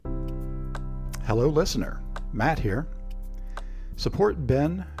Hello, listener. Matt here. Support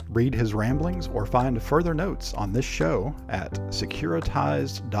Ben, read his ramblings, or find further notes on this show at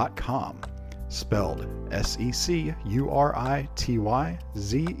securitized.com, spelled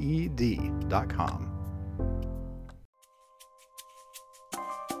SECURITYZED.com.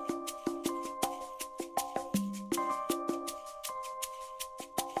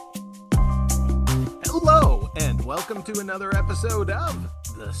 Hello, and welcome to another episode of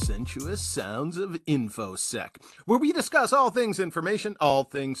The Sensuous Sounds of InfoSec, where we discuss all things information, all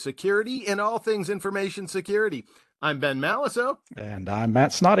things security, and all things information security. I'm Ben Maliso. And I'm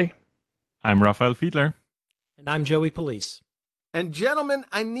Matt Snoddy. I'm Raphael Fiedler. And I'm Joey Police. And gentlemen,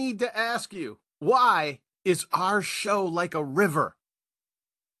 I need to ask you, why is our show like a river?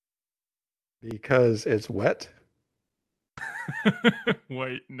 Because it's wet.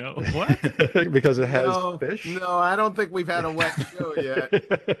 Wait, no. What? Because it has fish? No, I don't think we've had a wet show yet.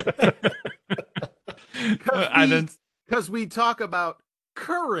 Because we talk about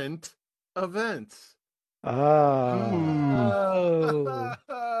current events.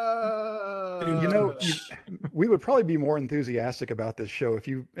 We would probably be more enthusiastic about this show if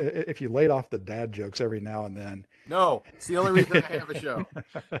you laid off the dad jokes every now and then. No, it's the only reason I have a show.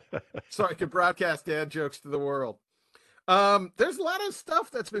 So I can broadcast dad jokes to the world. There's a lot of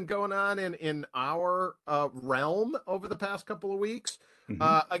stuff that's been going on in our realm over the past couple of weeks.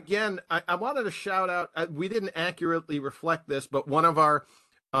 Mm-hmm. Again, I wanted to shout out, we didn't accurately reflect this, but one of our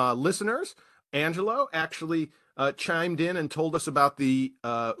listeners, Angelo, actually chimed in and told us about the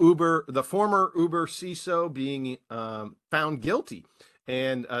former Uber CISO being found guilty.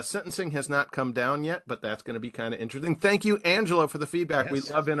 And sentencing has not come down yet, but that's going to be kind of interesting. Thank you, Angelo, for the feedback. Yes. We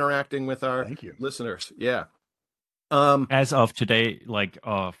love interacting with our listeners. Yeah. As of today,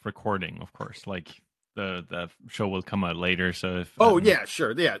 recording, of course, the show will come out later. So if yeah,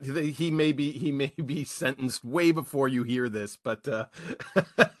 sure, yeah, he may be sentenced way before you hear this, but thus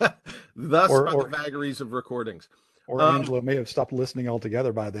are the vagaries of recordings. Or Angelo may have stopped listening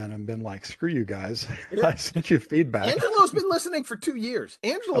altogether by then and been like, "Screw you guys, I sent you feedback." Angelo's been listening for 2 years.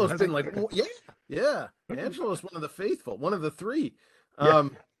 Angelo's been like, yeah. Angelo's one of the faithful, one of the three.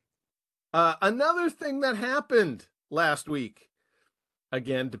 Another thing that happened last week,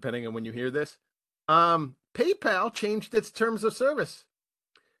 again, depending on when you hear this, PayPal changed its terms of service.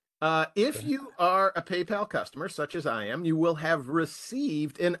 If you are a PayPal customer, such as I am, you will have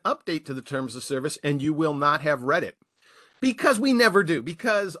received an update to the terms of service and you will not have read it. Because we never do,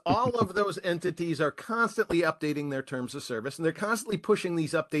 because all of those entities are constantly updating their terms of service and they're constantly pushing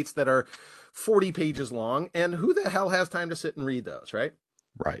these updates that are 40 pages long. And who the hell has time to sit and read those, right?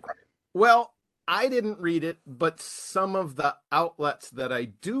 Right. Well, I didn't read it, but some of the outlets that I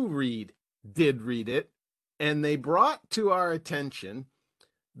do read did read it, and they brought to our attention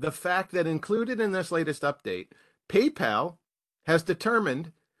the fact that included in this latest update, PayPal has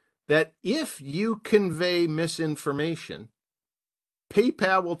determined that if you convey misinformation,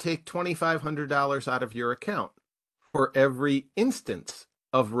 PayPal will take $2,500 out of your account for every instance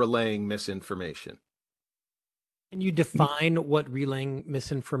of relaying misinformation. Can you define what relaying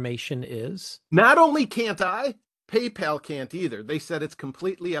misinformation is? Not only can't I, PayPal can't either. They said it's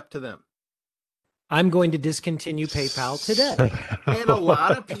completely up to them. I'm going to discontinue PayPal today. And a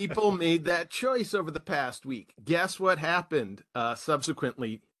lot of people made that choice over the past week. Guess what happened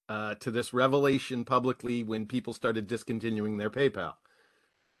subsequently to this revelation publicly when people started discontinuing their PayPal?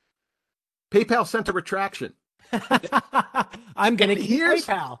 PayPal sent a retraction. I'm going to keep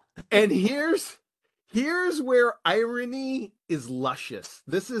PayPal. And here's where irony is luscious.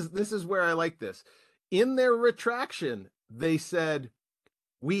 This is where I like this. In their retraction, they said,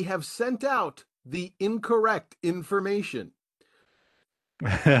 "We have sent out the incorrect information."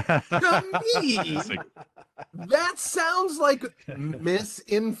 To me, that sounds like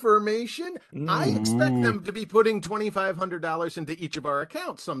misinformation. I expect them to be putting $2,500 into each of our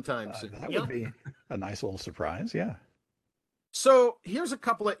accounts sometime soon. That would be a nice little surprise, yeah. So here's a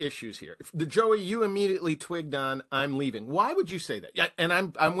couple of issues here. Joey, you immediately twigged on, "I'm leaving." Why would you say that? Yeah, and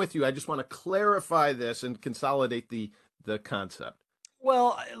I'm with you. I just want to clarify this and consolidate the concept.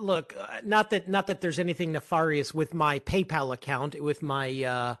 Well, look, not that there's anything nefarious with my PayPal account, with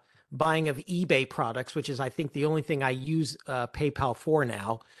my buying of eBay products, which is, I think, the only thing I use PayPal for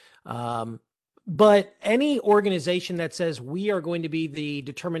now. But any organization that says we are going to be the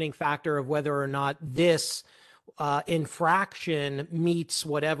determining factor of whether or not this infraction meets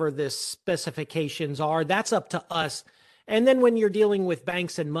whatever the specifications are, that's up to us. And then when you're dealing with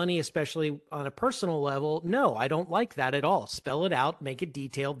banks and money, especially on a personal level, no, I don't like that at all. Spell it out, make it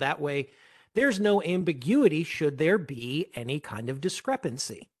detailed. That way there's no ambiguity should there be any kind of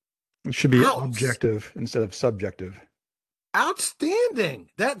discrepancy. It should be Ouch. objective instead of subjective. Outstanding.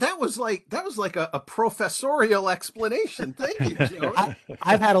 That was like a professorial explanation. Thank you, Joe.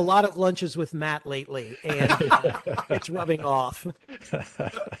 I've had a lot of lunches with Matt lately, and it's rubbing off.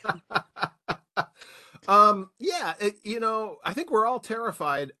 Yeah, I think we're all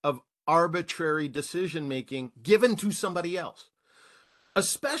terrified of arbitrary decision making given to somebody else,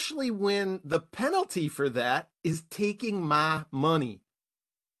 especially when the penalty for that is taking my money.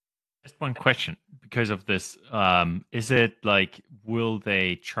 Just one question because of this. Is it like, will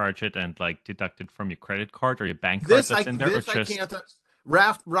they charge it and like deduct it from your credit card or your bank card that's in there? I can't.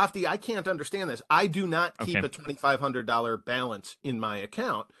 Rafty, I can't understand this. I do not keep a $2,500 balance in my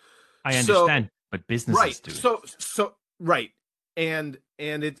account. I understand, but businesses do. So right, and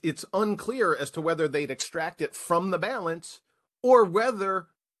it's unclear as to whether they'd extract it from the balance or whether,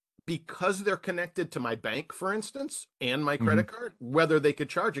 because they're connected to my bank, for instance, and my credit card, whether they could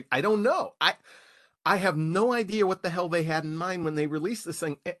charge it. I don't know. I have no idea what the hell they had in mind when they released this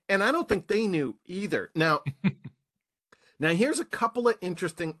thing, and I don't think they knew either. Now, here's a couple of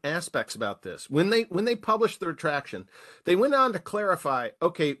interesting aspects about this. When they published the retraction, they went on to clarify,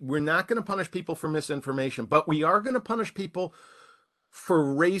 okay, we're not going to punish people for misinformation, but we are going to punish people for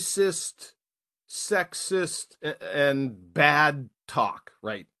racist, sexist, and bad talk,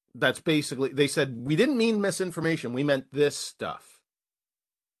 right? That's basically, they said, we didn't mean misinformation. We meant this stuff.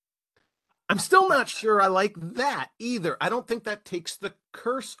 I'm still not sure I like that either. I don't think that takes the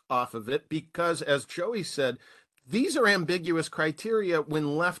curse off of it because, as Joey said, these are ambiguous criteria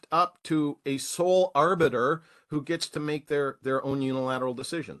when left up to a sole arbiter who gets to make their own unilateral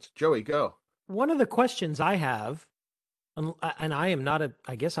decisions. Joey, go. One of the questions I have, and I am not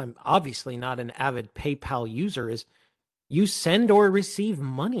I guess I'm obviously not an avid PayPal user, is you send or receive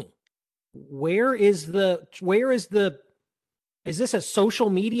money. Is this a social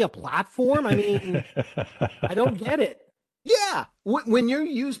media platform? I mean, I don't get it. Yeah. When you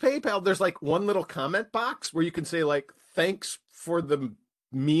use PayPal, there's like one little comment box where you can say like, thanks for the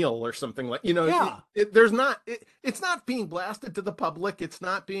meal or something like, Yeah. It's not being blasted to the public. It's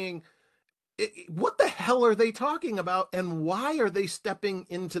not being, what the hell are they talking about? And why are they stepping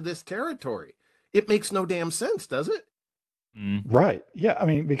into this territory? It makes no damn sense, does it? Right. Yeah. I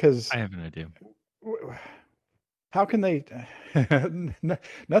mean, because I have an idea. How can they?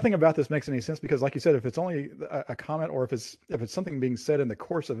 Nothing about this makes any sense because, like you said, if it's only a comment or if it's something being said in the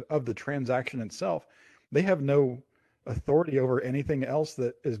course of the transaction itself, they have no authority over anything else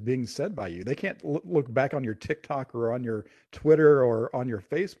that is being said by you. They can't look back on your TikTok or on your Twitter or on your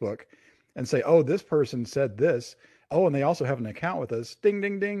Facebook and say, "Oh, this person said this. Oh, and they also have an account with us. Ding,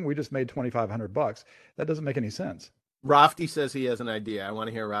 ding, ding. We just made $2,500." That doesn't make any sense. Rafty says he has an idea. I want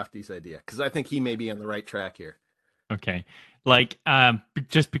to hear Rafty's idea because I think he may be on the right track here. Okay. Like,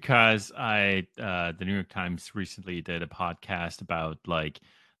 just because the New York Times recently did a podcast about like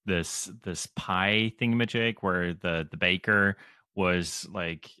this pie thingamajig where the baker was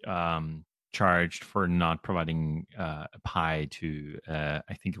like charged for not providing a pie to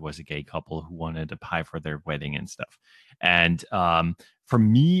I think it was a gay couple who wanted a pie for their wedding and stuff. And for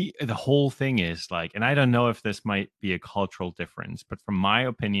me, the whole thing is like, and I don't know if this might be a cultural difference, but from my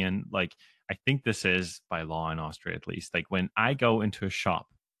opinion, like, I think this is by law in Austria, at least. Like when I go into a shop,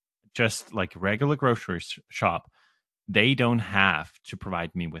 just like a regular grocery shop, they don't have to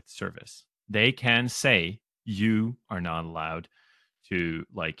provide me with service. They can say, you are not allowed to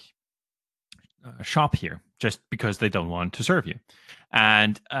like shop here just because they don't want to serve you.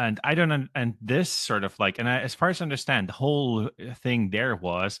 And I don't, and this sort of like, and as far as I understand, the whole thing there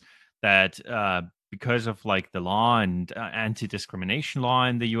was that because of like the law and anti-discrimination law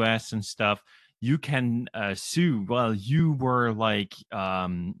in the US and stuff, you can sue. Well, you were like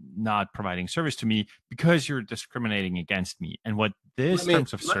not providing service to me because you're discriminating against me. And what this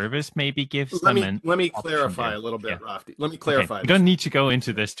terms of service maybe gives them. Let me clarify a little bit, yeah. Rafty. Let me clarify. Okay. You don't need to go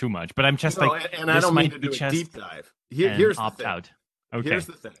into this too much, but I'm just and I don't mean to do a deep dive. Here's the thing. Out. Okay. Here's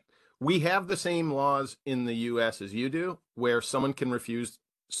the thing. We have the same laws in the US as you do, where someone can refuse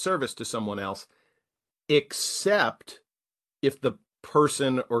service to someone else, except if the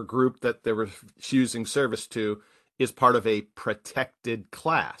person or group that they're refusing service to is part of a protected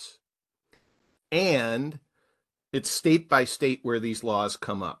class. And it's state by state where these laws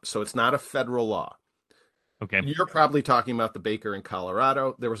come up. So it's not a federal law. Okay. You're probably talking about the baker in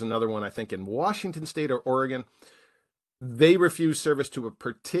Colorado. There was another one, I think, in Washington State or Oregon. They refused service to a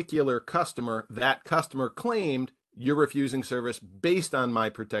particular customer. That customer claimed, you're refusing service based on my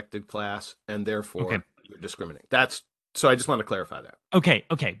protected class, and therefore you're discriminating. So I just want to clarify that. Okay.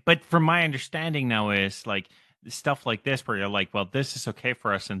 But from my understanding now is like stuff like this where you're like, well, this is okay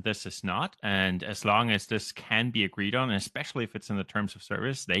for us and this is not. And as long as this can be agreed on, and especially if it's in the terms of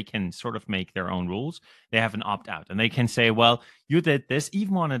service, they can sort of make their own rules. They have an opt out and they can say, well, you did this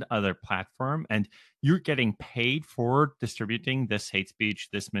even on another platform and you're getting paid for distributing this hate speech,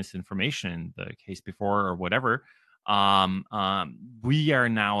 this misinformation in the case before or whatever. We are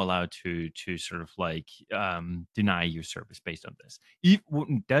now allowed to sort of like deny you service based on this. It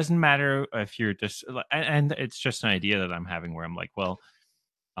doesn't matter if you're just, and it's just an idea that I'm having where I'm like, well,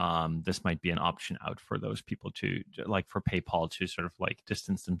 this might be an option out for those people to like for PayPal to sort of like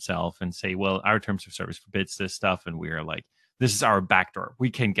distance themselves and say, well, our terms of service forbids this stuff, and we are like, this is our backdoor.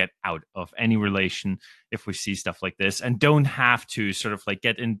 We can get out of any relation if we see stuff like this, and don't have to sort of like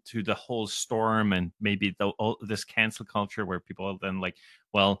get into the whole storm and maybe this cancel culture where people are then like,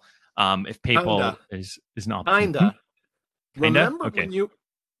 well, if PayPal is an option, Kinda. Remember okay.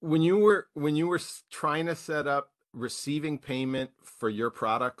 when you were trying to set up receiving payment for your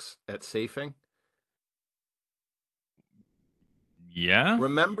products at Safing? Yeah.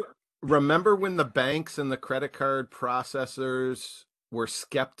 Remember when the banks and the credit card processors were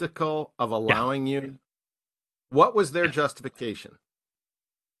skeptical of allowing you? What was their justification?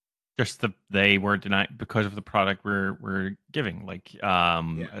 Just they were denied because of the product we're giving. Like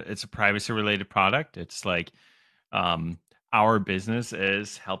it's a privacy related product. It's like our business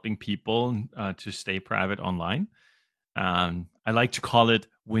is helping people to stay private online. I like to call it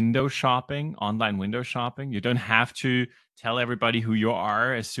window shopping, online window shopping. You don't have to tell everybody who you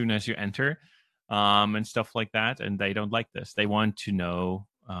are as soon as you enter, and stuff like that. And they don't like this. They want to know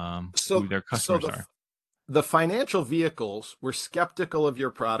who their customers are. The financial vehicles were skeptical of your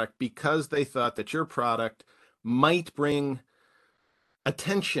product because they thought that your product might bring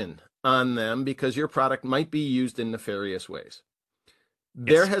attention on them because your product might be used in nefarious ways.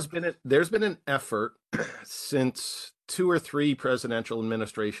 There's been an effort since 2 or 3 presidential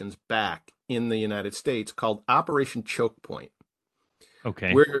administrations back in the United States called Operation Choke Point.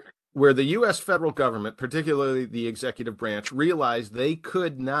 Okay. Where the U.S. federal government, particularly the executive branch, realized they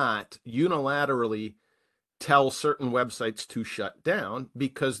could not unilaterally tell certain websites to shut down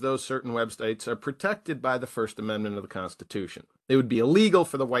because those certain websites are protected by the First Amendment of the Constitution. It would be illegal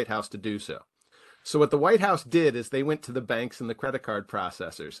for the White House to do so. So what the White House did is they went to the banks and the credit card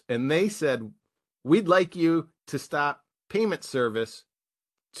processors and they said, we'd like you to stop payment service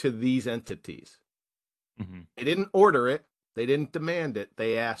to these entities. Mm-hmm. They didn't order it. They didn't demand it.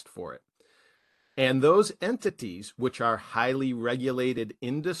 They asked for it. And those entities, which are highly regulated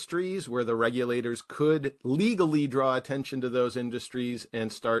industries where the regulators could legally draw attention to those industries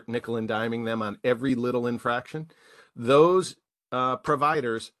and start nickel and diming them on every little infraction, those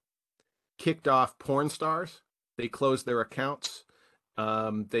providers kicked off porn stars. They closed their accounts.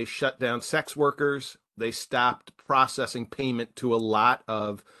 They shut down sex workers. They stopped processing payment to a lot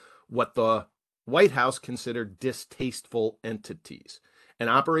of what the White House considered distasteful entities. And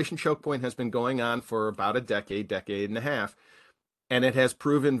Operation Choke Point has been going on for about a decade and a half, and it has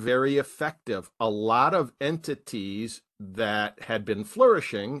proven very effective. A lot of entities that had been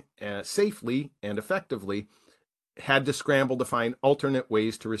flourishing safely and effectively had to scramble to find alternate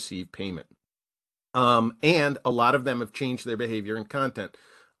ways to receive payment. And a lot of them have changed their behavior and content.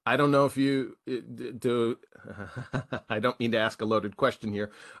 I don't know if you do. I don't mean to ask a loaded question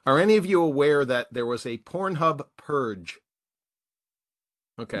here. Are any of you aware that there was a Pornhub purge?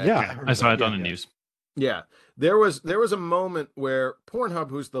 Okay. Yeah, I saw it on the news. Yeah, there was a moment where Pornhub,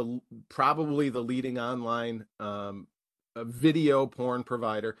 who's probably the leading online video porn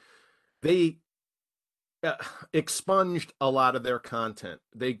provider, they expunged a lot of their content.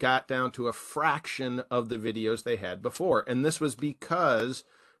 They got down to a fraction of the videos they had before, and this was because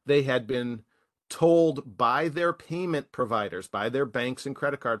they had been told by their payment providers, by their banks and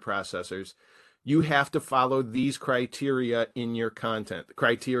credit card processors, you have to follow these criteria in your content. The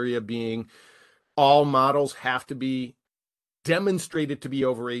criteria being all models have to be demonstrated to be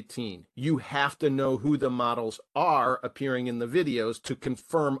over 18. You have to know who the models are appearing in the videos to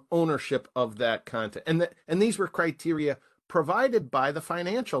confirm ownership of that content. And these were criteria provided by the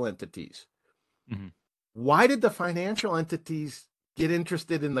financial entities. Mm-hmm. Why did the financial entities get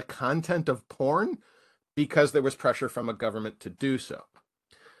interested in the content of porn? Because there was pressure from a government to do so.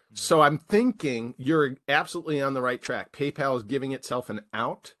 So I'm thinking you're absolutely on the right track. PayPal is giving itself an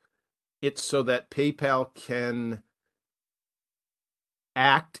out. It's so that PayPal can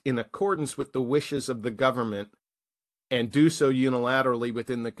act in accordance with the wishes of the government and do so unilaterally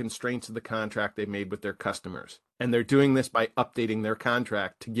within the constraints of the contract they made with their customers. And they're doing this by updating their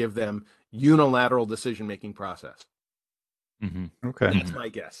contract to give them unilateral decision-making process. Mm-hmm. Okay.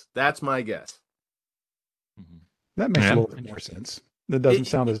 That's my guess. That makes a Yeah. little bit more sense. That doesn't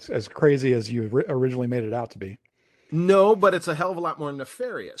sound as crazy as you originally made it out to be. No, but it's a hell of a lot more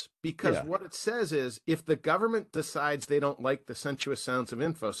nefarious because Yeah. what it says is if the government decides they don't like the sensuous sounds of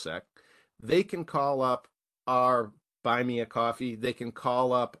InfoSec, they can call up our Buy Me a Coffee. They can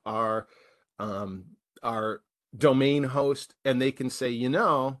call up um, our domain host, and they can say,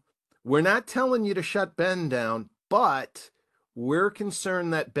 we're not telling you to shut Ben down, but we're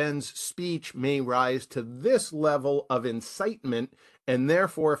concerned that Ben's speech may rise to this level of incitement, and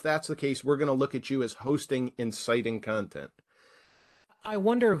therefore, if that's the case, we're going to look at you as hosting inciting content. I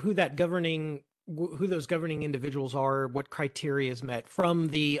wonder who those governing individuals are, what criteria is met. From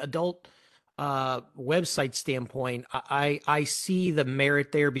the adult website standpoint, I see the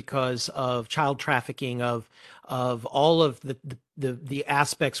merit there because of child trafficking, of all of the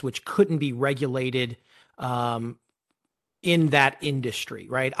aspects which couldn't be regulated in that industry,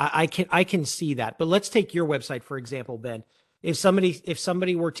 right? I can see that. But let's take your website for example, Ben. If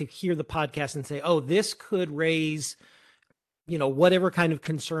somebody were to hear the podcast and say, "Oh, this could raise, whatever kind of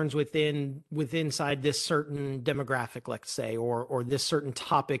concerns inside this certain demographic, let's say, or this certain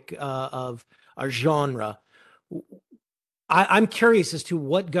topic of a genre," I'm curious as to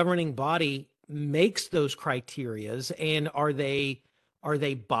what governing body makes those criterias, and are they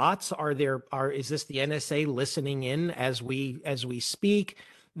bots? Is this the NSA listening in as we speak?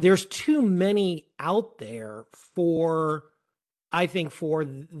 There's too many out there I think, for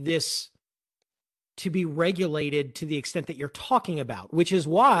this to be regulated to the extent that you're talking about, which is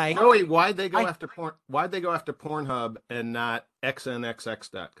why. Joey, why'd they go after Pornhub and not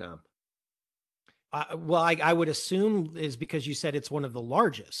xnxx.com? Well, I would assume is because you said it's one of the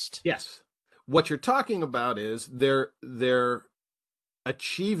largest. Yes. What you're talking about is they're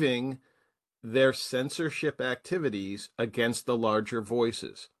achieving their censorship activities against the larger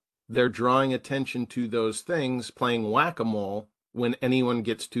voices. They're drawing attention to those things, playing whack-a-mole when anyone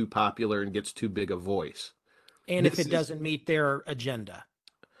gets too popular and gets too big a voice. And if it doesn't meet their agenda.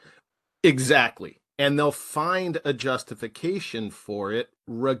 Exactly. And they'll find a justification for it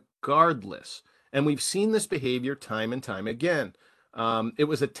regardless. And we've seen this behavior time and time again. It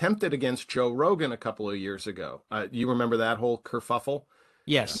was attempted against Joe Rogan a couple of years ago. You remember that whole kerfuffle?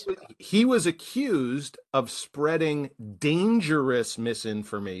 Yes. He was accused of spreading dangerous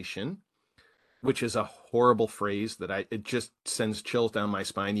misinformation, which is a horrible phrase that it just sends chills down my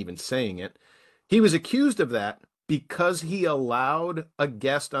spine even saying it. He was accused of that because he allowed a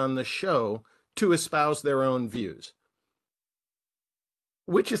guest on the show to espouse their own views,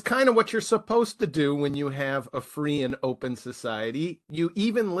 which is kind of what you're supposed to do when you have a free and open society. You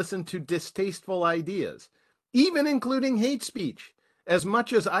even listen to distasteful ideas, even including hate speech. As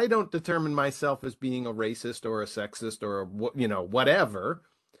much as I don't determine myself as being a racist or a sexist or whatever,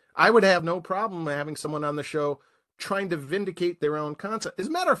 I would have no problem having someone on the show trying to vindicate their own concept. As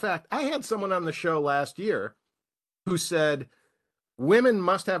a matter of fact, I had someone on the show last year who said women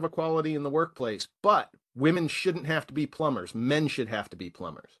must have equality in the workplace, but women shouldn't have to be plumbers. Men should have to be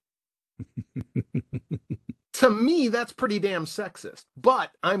plumbers. To me, that's pretty damn sexist,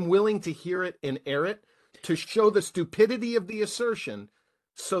 but I'm willing to hear it and air it to show the stupidity of the assertion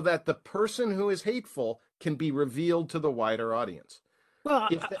so that the person who is hateful can be revealed to the wider audience. Well,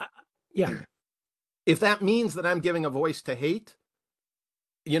 if that means that I'm giving a voice to hate,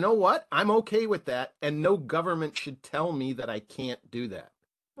 you know what? I'm okay with that, and no government should tell me that I can't do that.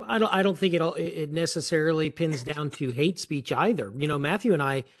 I don't think it necessarily pins down to hate speech either. Matthew and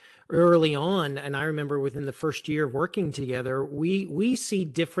I early on, and I remember within the first year of working together, we see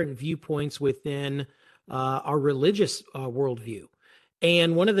different viewpoints within our religious worldview.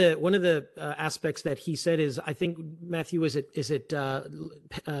 And one of the aspects that he said is, I think, Matthew, is it Penn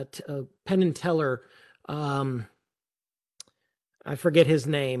and Teller? I forget his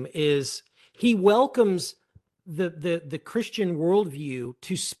name. Is he welcomes the Christian worldview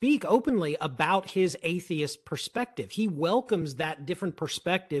to speak openly about his atheist perspective. He welcomes that different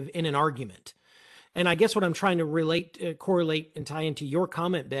perspective in an argument. And I guess what I'm trying to correlate and tie into your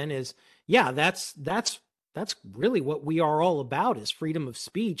comment, Ben, is that's really what we are all about, is freedom of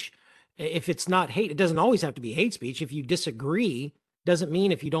speech. If it's not hate, it doesn't always have to be hate speech. If you disagree, doesn't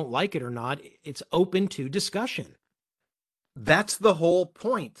mean if you don't like it or not, it's open to discussion. That's the whole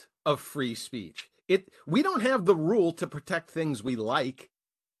point of free speech. We don't have the rule to protect things we like,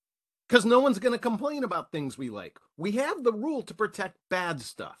 because no one's going to complain about things we like. We have the rule to protect bad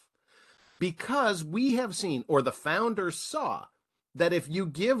stuff, because we have seen, or the founders saw, that if you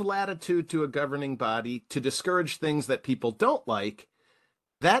give latitude to a governing body to discourage things that people don't like,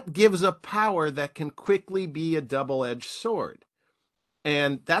 that gives a power that can quickly be a double-edged sword.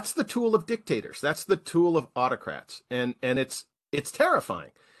 And that's the tool of dictators. That's the tool of autocrats. And it's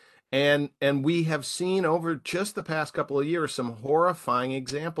terrifying. And we have seen over just the past couple of years some horrifying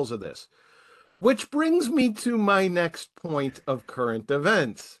examples of this. Which brings me to my next point of current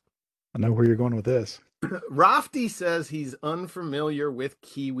events. I know where you're going with this. Rafty says he's unfamiliar with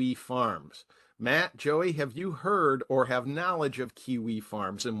Kiwi Farms. Matt, Joey, have you heard or have knowledge of Kiwi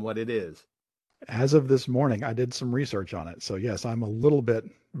Farms and what it is? As of this morning, I did some research on it. So yes, I'm a little bit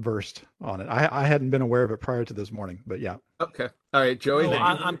versed on it. I hadn't been aware of it prior to this morning, but yeah. Okay. All right, Joey.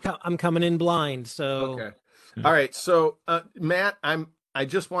 Oh, I'm coming in blind. So okay. All right. So Matt, I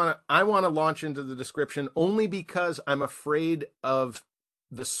want to launch into the description only because I'm afraid of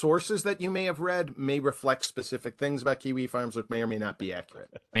the sources that you may have read may reflect specific things about Kiwi Farms, which may or may not be accurate.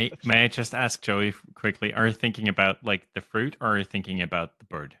 May I just ask Joey quickly? Are you thinking about like the fruit, or are you thinking about the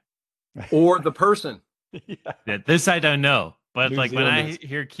bird, or the person? Yeah, this I don't know. But New like when I Zealanders.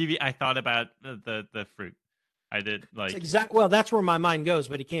 hear kiwi, I thought about the fruit. I did like Well, that's where my mind goes,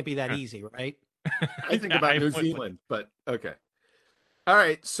 but it can't be that easy, right? I think about New Zealand, but okay. All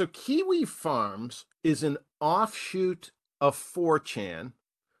right. So Kiwi Farms is an offshoot of 4chan,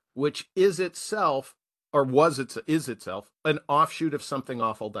 which is itself an offshoot of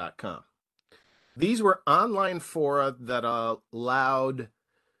somethingawful.com. These were online fora that allowed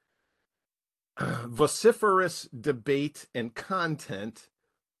vociferous debate and content,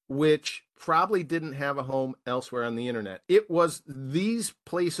 which probably didn't have a home elsewhere on the internet. These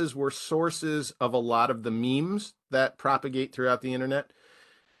places were sources of a lot of the memes that propagate throughout the internet,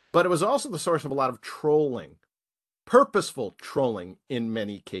 but it was also the source of a lot of trolling, purposeful trolling in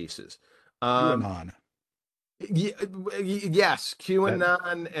many cases. QAnon. Yes,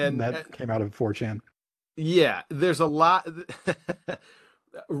 QAnon and that came out of 4chan. Yeah, there's a lot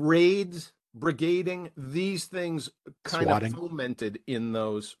raids, brigading, these things kind Swatting. of fomented in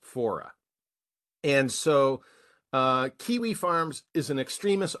those fora. And so Kiwi Farms is an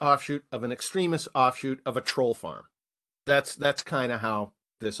extremist offshoot of an extremist offshoot of a troll farm. That's kind of how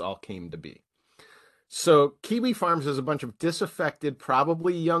this all came to be. So Kiwi Farms is a bunch of disaffected,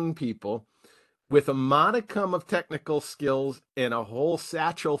 probably young people with a modicum of technical skills and a whole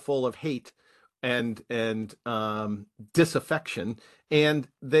satchel full of hate and disaffection, and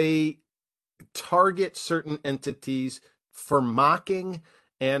they target certain entities for mocking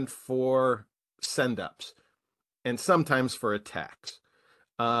and for send-ups, and sometimes for attacks.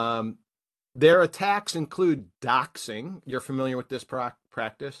 Their attacks include doxing. You're familiar with this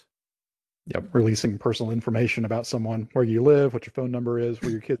practice? Yep, releasing personal information about someone, where you live, what your phone number is,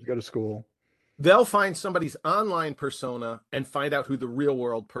 where your kids go to school. They'll find somebody's online persona and find out who the real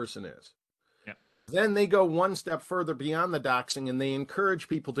world person is. Yep. Then they go one step further beyond the doxing, and they encourage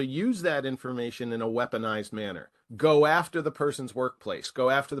people to use that information in a weaponized manner. Go after the person's workplace, go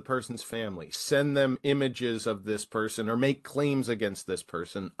after the person's family, send them images of this person, or make claims against this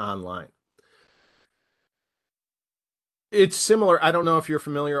person online. It's similar. I don't know if you're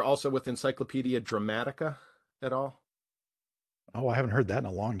familiar also with Encyclopedia Dramatica at all. Oh, I haven't heard that in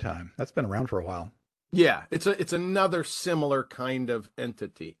a long time. That's been around for a while. Yeah, it's another similar kind of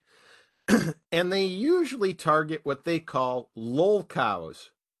entity. And they usually target what they call lol cows.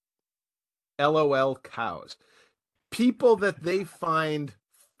 LOL cows. People that they find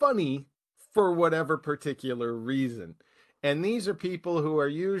funny for whatever particular reason. And these are people who are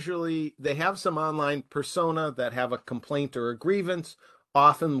usually, they have some online persona that have a complaint or a grievance,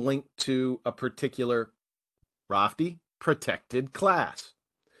 often linked to a particular Rafty protected class.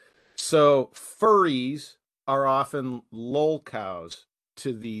 So furries are often lol cows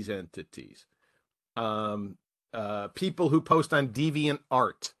to these entities. People who post on deviant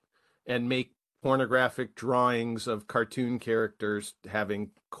art and make pornographic drawings of cartoon characters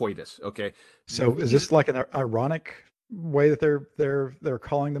having coitus. Okay. So is this like an ironic way that they're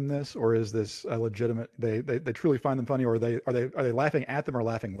calling them this, or is this a legitimate? They truly find them funny, or are they laughing at them or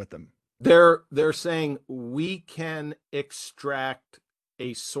laughing with them? They're saying we can extract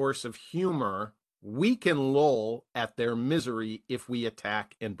a source of humor. We can lol at their misery if we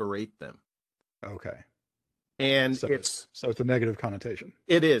attack and berate them. Okay. And so it's a negative connotation.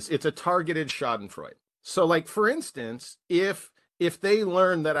 It is. It's a targeted Schadenfreude. So, like, for instance, if they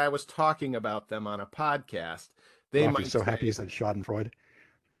learn that I was talking about them on a podcast, they might so happy you said Schadenfreude.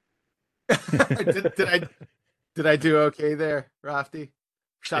 did I do okay there, Rafty?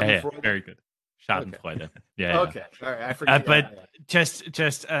 Yeah, very good. Schadenfreude. Okay. Yeah. Okay. All right. I forgot. But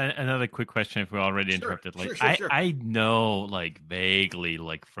just another quick question, if we already interrupted. Like, sure. I know, like, vaguely,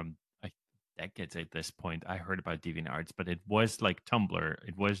 like, from decades at this point, I heard about DeviantArts, but it was like Tumblr.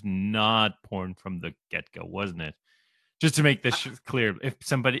 It was not porn from the get-go, wasn't it? Just to make this clear, if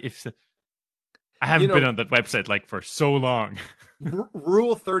I haven't been on that website like for so long.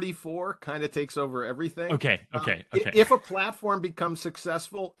 Rule 34 kind of takes over everything. Okay. If a platform becomes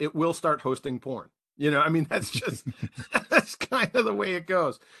successful, it will start hosting porn. I mean, that's just that's kind of the way it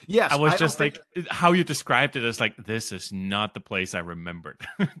goes. Yes, I was just like how you described it as like this is not the place I remembered.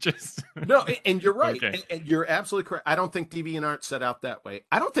 Just no, and you're right, Okay. and you're absolutely correct. I don't think DeviantArt set out that way.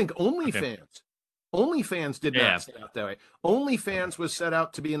 I don't think OnlyFans did not set out that way. OnlyFans was set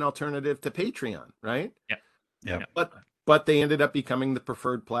out to be an alternative to Patreon, right? Yeah. But they ended up becoming the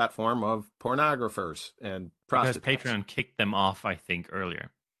preferred platform of pornographers and prostitutes. Because Patreon kicked them off, I think, earlier.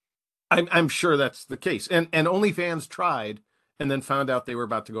 I'm sure that's the case. And OnlyFans tried and then found out they were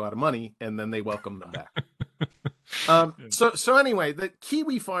about to go out of money, and then they welcomed them back. So anyway, the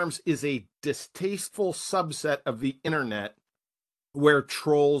Kiwi Farms is a distasteful subset of the internet where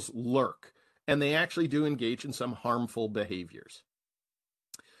trolls lurk, and they actually do engage in some harmful behaviors.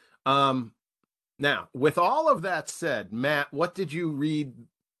 Now, with all of that said, Matt, what did you read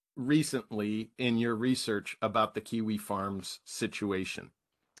recently in your research about the Kiwi Farms situation?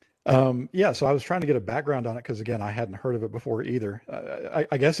 So I was trying to get a background on it because, again, I hadn't heard of it before either.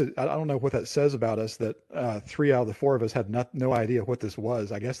 I guess I don't know what that says about us that 3 out of the 4 of us had no idea what this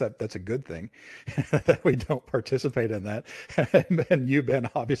was. I guess that's a good thing that we don't participate in that. And you, Ben,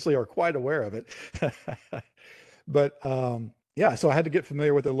 obviously are quite aware of it. But so I had to get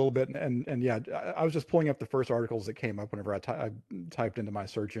familiar with it a little bit. And yeah, I was just pulling up the first articles that came up whenever I typed into my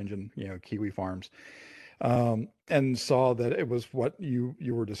search engine, Kiwi Farms. And saw that it was what you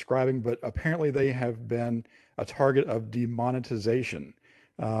were describing, but apparently they have been a target of demonetization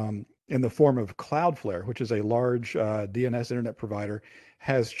in the form of Cloudflare, which is a large DNS internet provider,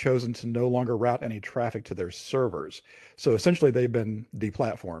 has chosen to no longer route any traffic to their servers. So essentially they've been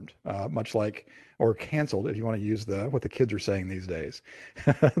deplatformed, much like, or canceled, if you want to use what the kids are saying these days.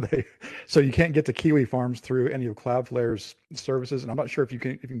 So you can't get to Kiwi Farms through any of Cloudflare's services, and I'm not sure if you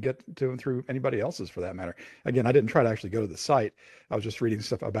can get to them through anybody else's for that matter. Again, I didn't try to actually go to the site. I was just reading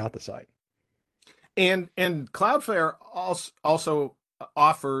stuff about the site. And Cloudflare also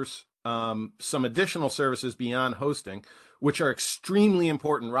offers some additional services beyond hosting, which are extremely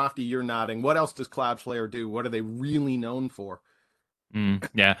important. Rafti, you're nodding. What else does Cloudflare do? What are they really known for?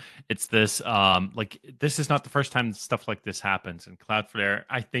 Yeah, it's this this is not the first time stuff like this happens. And Cloudflare,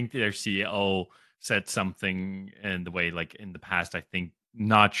 I think their CEO said something in the way, like in the past, I think,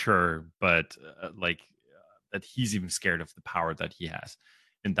 not sure, but that he's even scared of the power that he has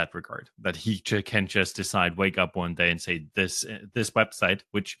in that regard, that he can just decide, wake up one day and say this website,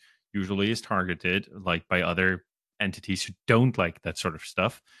 which usually is targeted like by other entities who don't like that sort of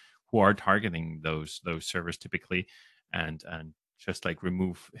stuff, who are targeting those servers typically, and just like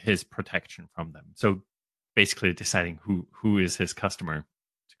remove his protection from them. So basically deciding who is his customer,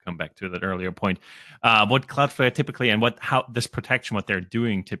 to come back to that earlier point. What Cloudflare typically, and how this protection, what they're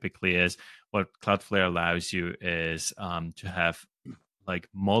doing typically is, what Cloudflare allows you is to have like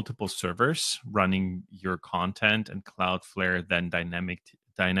multiple servers running your content, and Cloudflare then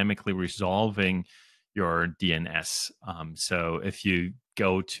dynamically resolving your DNS. So if you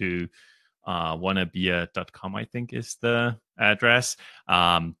go to wannabea.com, I think is the address.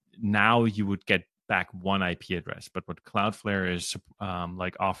 Now you would get back one IP address, but what Cloudflare is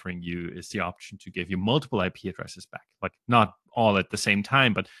offering you is the option to give you multiple IP addresses back, like not all at the same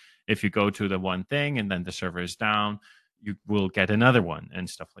time, but if you go to the one thing and then the server is down, you will get another one and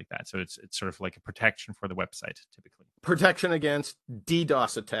stuff like that. So it's sort of like a protection for the website, typically. Protection against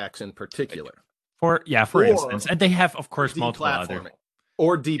DDoS attacks in particular. For instance, and they have, of course, multiple other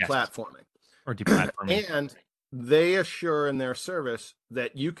or deplatforming. Yes. Or deplatforming. And they assure in their service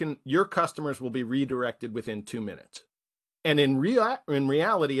that your customers will be redirected within 2 minutes. And in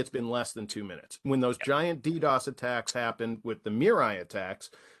reality, it's been less than 2 minutes. When those giant DDoS attacks happened with the Mirai attacks,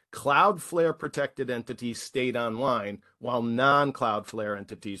 Cloudflare protected entities stayed online while non-Cloudflare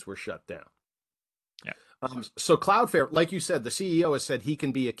entities were shut down. Yeah. So Cloudflare, like you said, the CEO has said he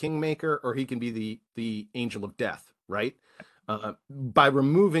can be a kingmaker or he can be the angel of death, right? By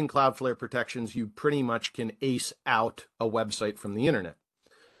removing Cloudflare protections, you pretty much can ace out a website from the internet.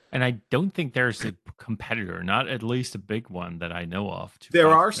 And I don't think there's a competitor, not at least a big one that I know of. There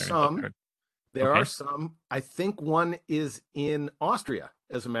are some. There are some. I think one is in Austria,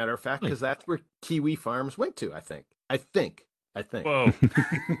 as a matter of fact, because that's where Kiwi Farms went to. I think. Whoa.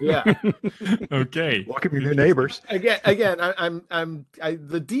 Yeah. Okay. Welcome your new neighbors. Again,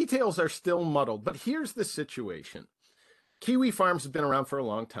 the details are still muddled, but here's the situation. Kiwi Farms has been around for a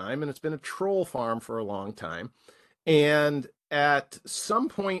long time, and it's been a troll farm for a long time. And at some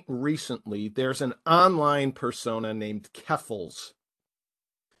point recently, there's an online persona named Keffals.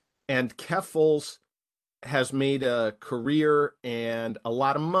 And Keffals has made a career and a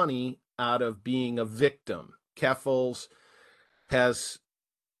lot of money out of being a victim. Keffals has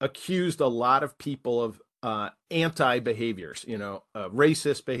accused a lot of people of anti-behaviors,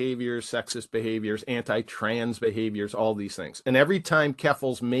 racist behaviors, sexist behaviors, anti-trans behaviors, all these things. And every time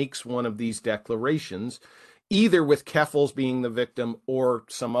Keffals makes one of these declarations, either with Keffals being the victim or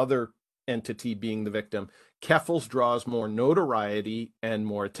some other entity being the victim, Keffals draws more notoriety and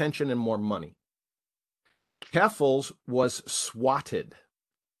more attention and more money. Keffals was swatted.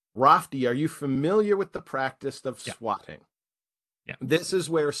 Rafti, are you familiar with the practice of swatting? Yeah. This is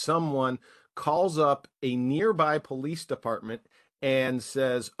where someone calls up a nearby police department and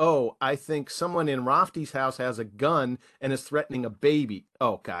says, "Oh, I think someone in Rafti's house has a gun and is threatening a baby."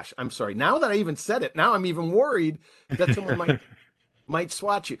 Oh gosh, I'm sorry. Now that I even said it, now I'm even worried that someone might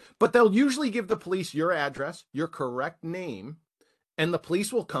swat you. But they'll usually give the police your address, your correct name, and the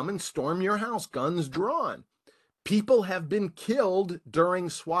police will come and storm your house, guns drawn. People have been killed during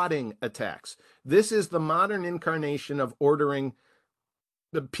swatting attacks. This is the modern incarnation of ordering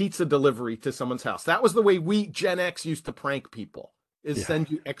the pizza delivery to someone's house. That was the way we Gen X used to prank people, is send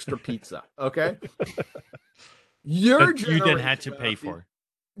you extra pizza. Okay. Your that you then had to pay for.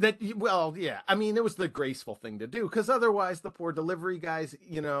 Well, yeah. I mean, it was the graceful thing to do, because otherwise the poor delivery guys,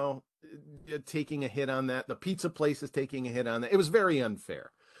 taking a hit on that. The pizza place is taking a hit on that. It was very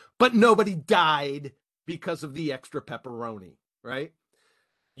unfair. But nobody died because of the extra pepperoni, right?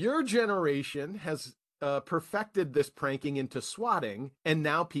 Your generation has perfected this pranking into swatting, and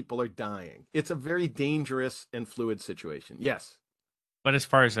now people are dying. It's a very dangerous and fluid situation. Yes. But as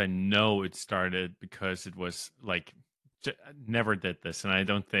far as I know, it started because it was like never did this, and I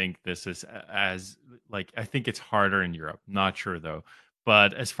don't think this is as I think it's harder in Europe. Not sure though.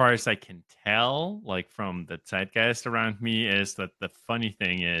 But as far as I can tell, from the zeitgeist around me, is that the funny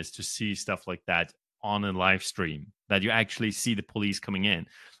thing is to see stuff like that on a live stream, that you actually see the police coming in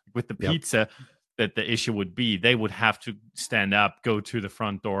with the pizza. That the issue would be they would have to stand up, go to the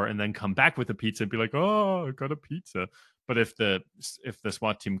front door, and then come back with the pizza and be like, "Oh, I got a pizza." But if the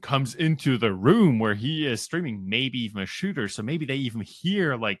SWAT team comes into the room where he is streaming, maybe even a shooter, so maybe they even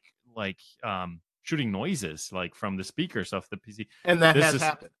hear shooting noises from the speakers of the PC. And that has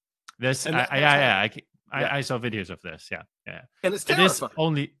happened. I saw videos of this. Yeah. And it's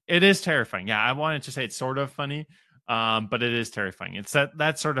terrifying. It is terrifying. Yeah, I wanted to say it's sort of funny, but it is terrifying. It's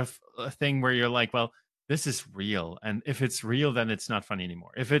that sort of thing where you're like, well, this is real, and if it's real, then it's not funny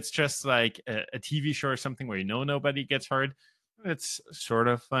anymore. If it's just like a TV show or something where nobody gets hurt, it's sort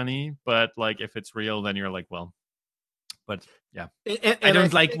of funny. But if it's real, then you're like, well, but yeah, and I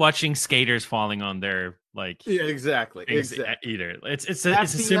don't like watching skaters falling on their exactly either. It's a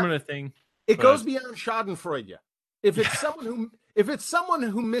similar thing. It goes beyond Schadenfreude. If it's someone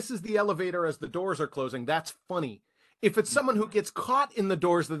who misses the elevator as the doors are closing, that's funny. If it's someone who gets caught in the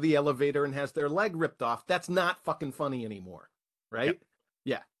doors of the elevator and has their leg ripped off, that's not fucking funny anymore, right?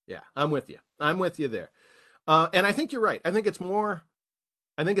 Yep. Yeah, I'm with you there. And I think you're right. I think it's more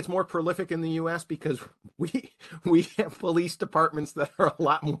prolific in the U.S. because we have police departments that are a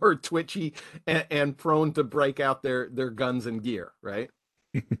lot more twitchy and prone to break out their guns and gear, right?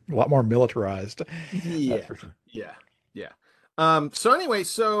 A lot more militarized. Yeah, for sure. Yeah. So anyway,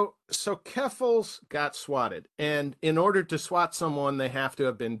 so Keffals got swatted, and in order to swat someone, they have to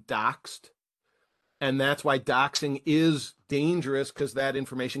have been doxxed, and that's why doxing is dangerous, because that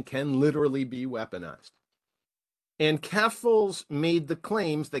information can literally be weaponized. And Keffals made the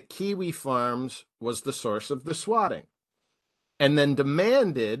claims that Kiwi Farms was the source of the swatting, and then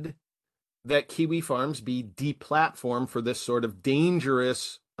demanded that Kiwi Farms be deplatformed for this sort of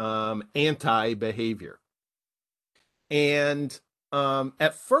dangerous anti-behavior. And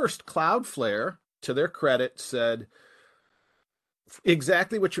at first, Cloudflare, to their credit, said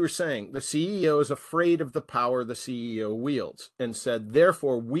exactly what you were saying. The CEO is afraid of the power the CEO wields, and said,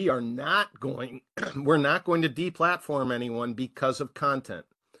 therefore, we're not going to deplatform anyone because of content.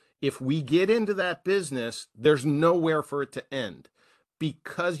 If we get into that business, there's nowhere for it to end,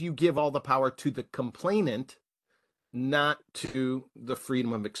 because you give all the power to the complainant, not to the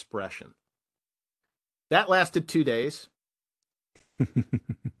freedom of expression. That lasted 2 days.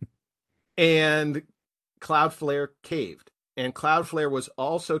 And Cloudflare caved. And Cloudflare was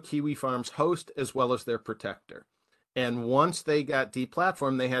also Kiwi Farms' host as well as their protector. And once they got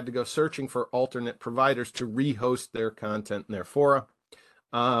deplatformed, they had to go searching for alternate providers to rehost their content in their fora.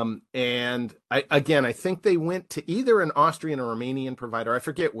 And I think they went to either an Austrian or Romanian provider. I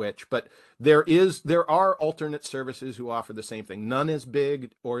forget which, but there are alternate services who offer the same thing. None as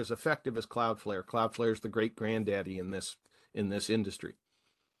big or as effective as Cloudflare. Cloudflare is the great granddaddy in this industry.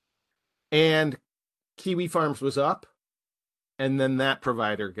 And Kiwi Farms was up, and then that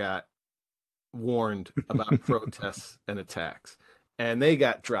provider got warned about protests and attacks, and they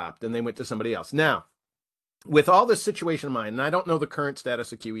got dropped, and they went to somebody else. Now, with all this situation in mind, and I don't know the current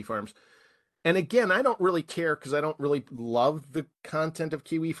status of Kiwi Farms, and again, I don't really care because I don't really love the content of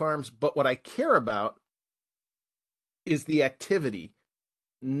Kiwi Farms, but what I care about is the activity,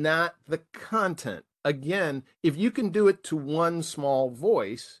 not the content. Again, if you can do it to one small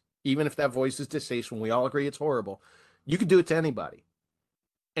voice, even if that voice is distasteful, we all agree it's horrible, you could do it to anybody.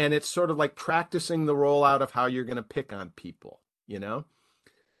 And it's sort of like practicing the rollout of how you're going to pick on people, you know?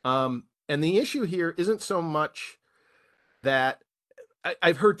 And the issue here isn't so much that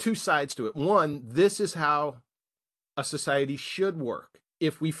I've heard two sides to it. One, this is how a society should work.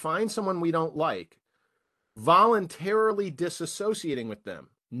 If we find someone we don't like, voluntarily disassociating with them,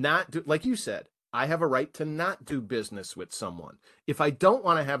 like you said, I have a right to not do business with someone. If I don't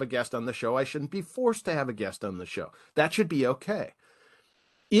want to have a guest on the show, I shouldn't be forced to have a guest on the show. That should be okay.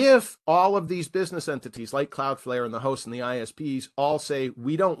 If all of these business entities like Cloudflare and the hosts and the ISPs all say,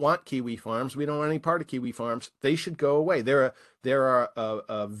 we don't want Kiwi Farms, we don't want any part of Kiwi Farms, they should go away. They're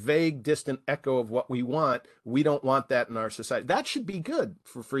a vague, distant echo of what we want. We don't want that in our society. That should be good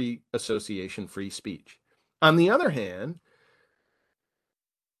for free association, free speech. On the other hand,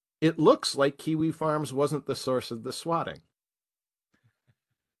 it looks like Kiwi Farms wasn't the source of the swatting.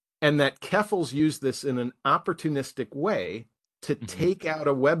 And that Keffals used this in an opportunistic way to take out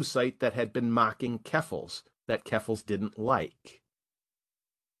a website that had been mocking Keffals that Keffals didn't like.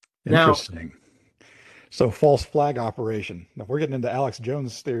 Interesting. So false flag operation. Now, we're getting into Alex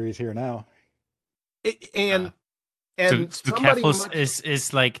Jones theories here now. So Keffals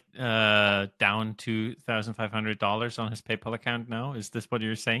is like down $2,500 on his PayPal account now. Is this what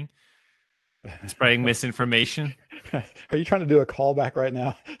you're saying? Spreading misinformation. Are you trying to do a callback right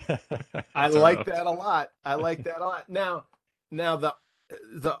now? I like that a lot. Now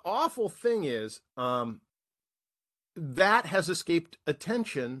the awful thing is that has escaped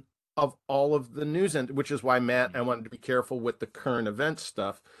attention of all of the news, which is why, Matt, I wanted to be careful with the current event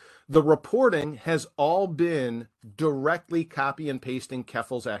stuff. The reporting has all been directly copy and pasting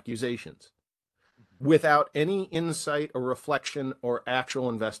Keffals' accusations without any insight or reflection or actual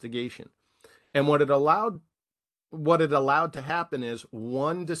investigation. And what it allowed to happen is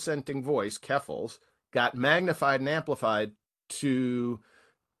one dissenting voice, Keffals, got magnified and amplified to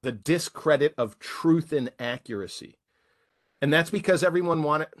the discredit of truth and accuracy. And that's because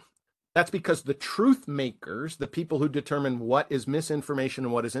that's because the truth makers, the people who determine what is misinformation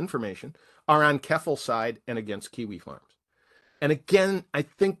and what is information, are on Keffals' side and against Kiwi Farms. And again, I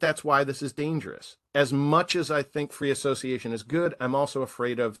think that's why this is dangerous. As much as I think free association is good, I'm also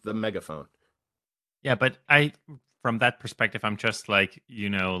afraid of the megaphone. Yeah, but from that perspective, I'm just like,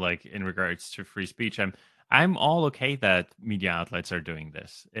 like in regards to free speech, I'm all okay that media outlets are doing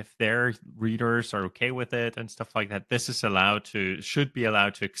this. If their readers are okay with it and stuff like that, this is should be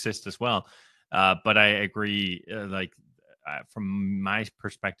allowed to exist as well. But I agree, from my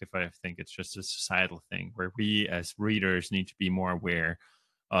perspective, I think it's just a societal thing where we as readers need to be more aware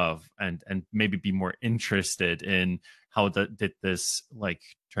of and maybe be more interested in how did this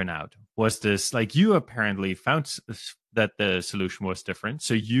turn out. Was this you apparently found that the solution was different,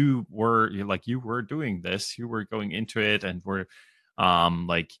 so you were doing this, you were going into it and were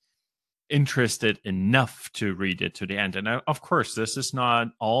interested enough to read it to the end. And of course this is not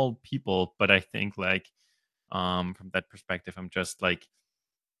all people, but I think from that perspective, I'm just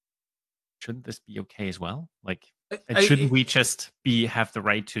shouldn't this be okay as well? And shouldn't we just have the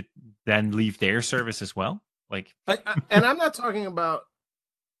right to then leave their service as well? And I'm not talking about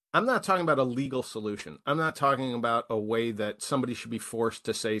a legal solution. I'm not talking about a way that somebody should be forced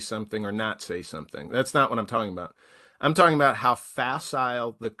to say something or not say something. That's not what I'm talking about. I'm talking about how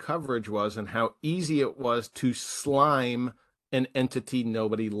facile the coverage was and how easy it was to slime an entity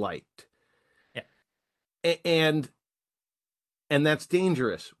nobody liked. Yeah. And that's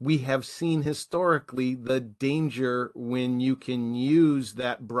dangerous. We have seen historically the danger when you can use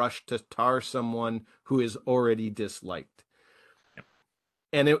that brush to tar someone who is already disliked. Yep.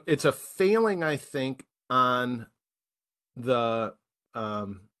 And it's a failing, I think, on the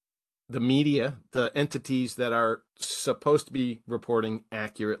media, the entities that are supposed to be reporting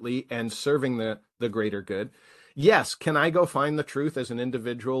accurately and serving the greater good. Yes, can I go find the truth as an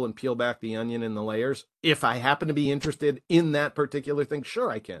individual and peel back the onion in the layers? If I happen to be interested in that particular thing, sure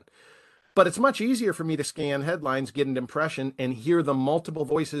I can. But it's much easier for me to scan headlines, get an impression, and hear the multiple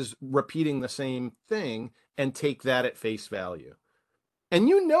voices repeating the same thing and take that at face value. And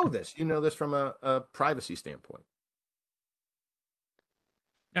you know this from a privacy standpoint.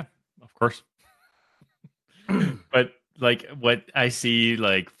 Yeah, of course. But like what I see,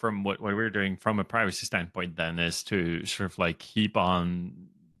 like from what we're doing from a privacy standpoint, then is to sort of like keep on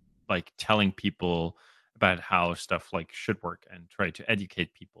like telling people about how stuff like should work and try to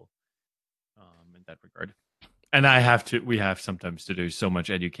educate people in that regard. And we have sometimes to do so much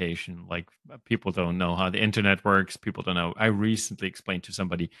education. Like people don't know how the internet works. People don't know. I recently explained to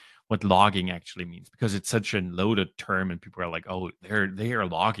somebody what logging actually means because it's such a loaded term, and people are like, "Oh, they are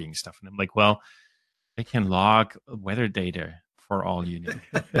logging stuff," and I'm like, "Well, they can log weather data for all you know.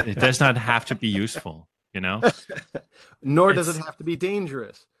 It does not have to be useful, you know." Nor does It's it have to be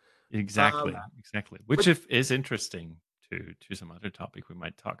dangerous. exactly. Which if is interesting to some other topic we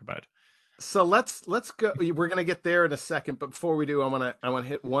might talk about. So let's go. We're gonna get there in a second, but before we do, I wanna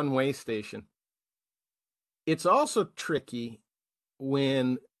hit one way station. It's also tricky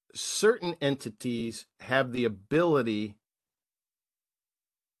when certain entities have the ability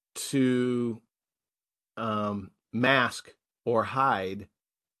to mask or hide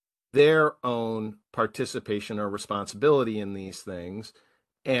their own participation or responsibility in these things,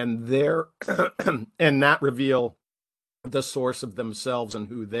 and their and not reveal the source of themselves and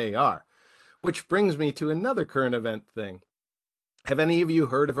who they are. Which brings me to another current event thing. Have any of you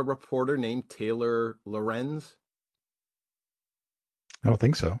heard of a reporter named Taylor Lorenz? I don't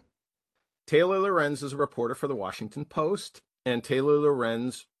think so. Taylor Lorenz is a reporter for the Washington Post, and Taylor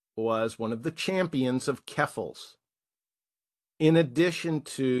Lorenz was one of the champions of Keffals. In addition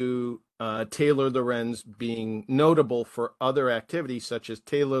to Taylor Lorenz being notable for other activities, such as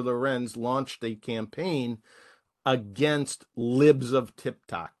Taylor Lorenz launched a campaign against libs of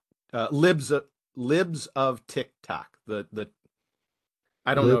TikTok, libs of TikTok. The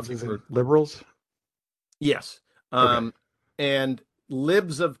I don't know if you've heard. Liberals. Yes. Okay. And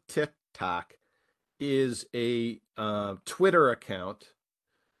libs of TikTok is a Twitter account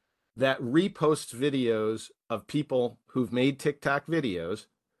that reposts videos of people who've made TikTok videos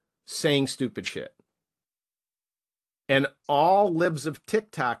saying stupid shit. And all libs of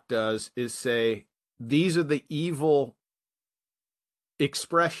TikTok does is say, these are the evil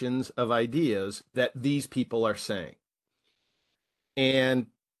expressions of ideas that these people are saying. And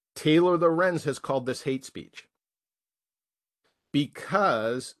Taylor Lorenz has called this hate speech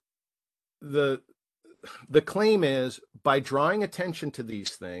because the claim is by drawing attention to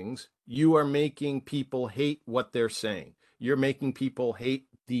these things, you are making people hate what they're saying. You're making people hate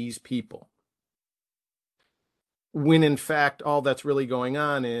these people. When in fact, all that's really going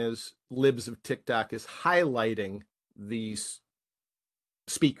on is libs of TikTok is highlighting these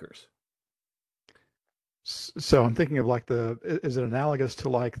speakers. So I'm thinking of like is it analogous to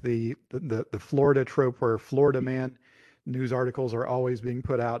like the Florida trope where Florida man news articles are always being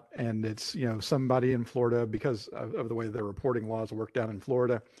put out, and it's, somebody in Florida, because of the way their reporting laws work down in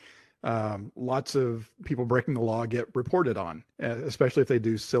Florida, lots of people breaking the law get reported on, especially if they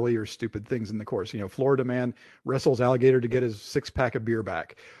do silly or stupid things in the course. Florida man wrestles alligator to get his 6-pack of beer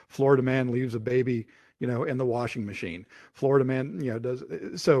back. Florida man leaves a baby, in the washing machine. Florida man, does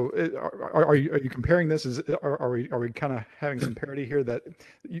so. Are you comparing this? Are we kind of having some parity here that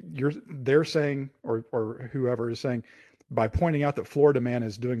they're saying, or whoever is saying, by pointing out that Florida man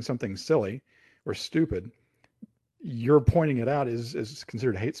is doing something silly or stupid, you're pointing it out is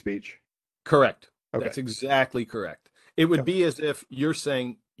considered hate speech? Correct. Okay. That's exactly correct. It would be as if you're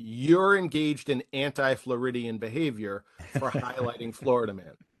saying you're engaged in anti-Floridian behavior for highlighting Florida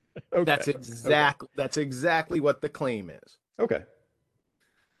man. Okay. That's exactly what the claim is. Okay.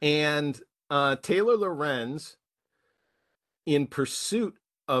 And Taylor Lorenz, in pursuit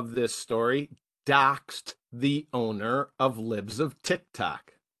of this story, doxed the owner of Libs of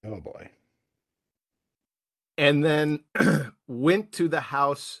TikTok. Oh boy. And then went to the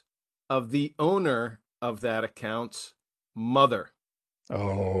house of the owner of that account's mother.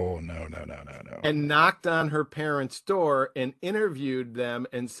 Oh, no. And knocked on her parents' door and interviewed them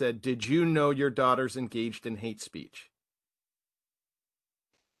and said, "Did you know your daughter's engaged in hate speech?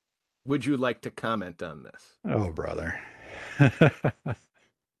 Would you like to comment on this?" Oh, brother.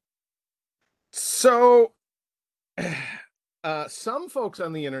 So some folks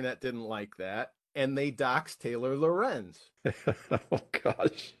on the internet didn't like that, and they doxed Taylor Lorenz. Oh,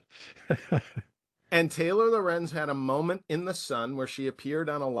 gosh. And Taylor Lorenz had a moment in the sun where she appeared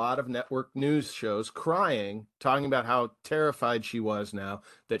on a lot of network news shows crying, talking about how terrified she was now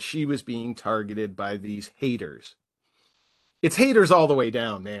that she was being targeted by these haters. It's haters all the way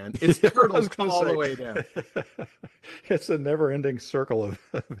down, man. It's turtles all the way down. It's a never-ending circle of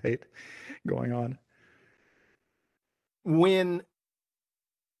hate going on. When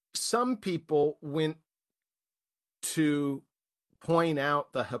some people went to point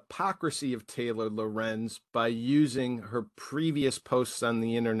out the hypocrisy of Taylor Lorenz by using her previous posts on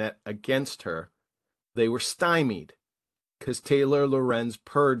the internet against her, they were stymied because Taylor Lorenz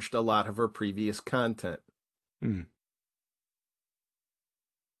purged a lot of her previous content. Mm.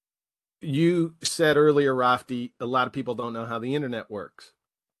 You said earlier, Rafti, a lot of people don't know how the internet works.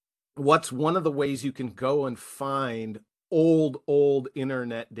 What's one of the ways you can go and find old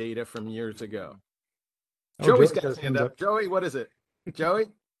internet data from years ago? Joey's got his hand up. Joey, what is it? Joey?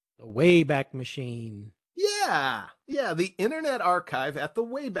 The Wayback Machine. Yeah. The Internet Archive at the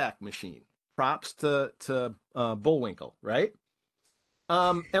Wayback Machine. Props to Bullwinkle, right?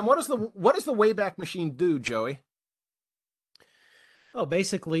 And what does the Wayback Machine do, Joey? Oh,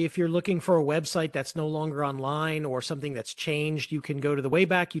 basically, if you're looking for a website that's no longer online or something that's changed, you can go to the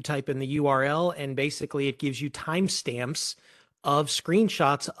Wayback, you type in the URL, and basically it gives you timestamps of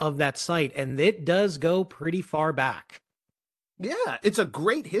screenshots of that site. And it does go pretty far back. Yeah, it's a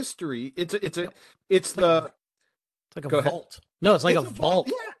great history. It's like a vault. No, it's like a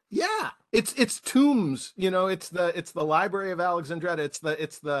vault. Yeah. It's tombs. It's the Library of Alexandria. It's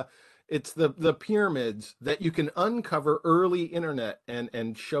the pyramids that you can uncover early internet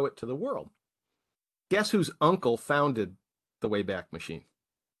and show it to the world. Guess whose uncle founded the Wayback Machine?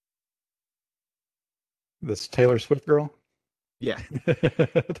 This Taylor Swift girl? Yeah.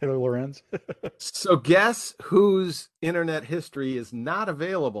 Taylor Lorenz. So guess whose internet history is not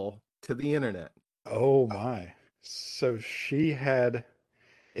available to the internet? Oh my. So she had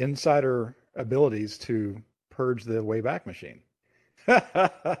insider abilities to purge the Wayback Machine.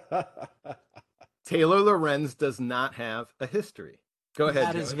 Taylor Lorenz does not have a history. Go ahead.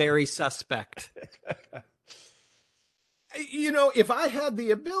 That is very suspect. If I had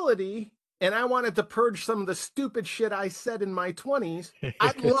the ability and I wanted to purge some of the stupid shit I said in my 20s,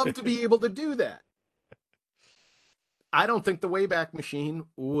 I'd love to be able to do that. I don't think the Wayback Machine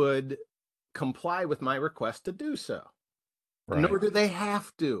would comply with my request to do so. Right. Nor do they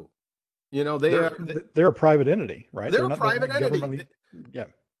have to. They're a private entity, right? They're a private entity. Yeah.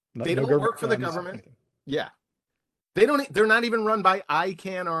 They don't work for the government. Yeah. They're not even run by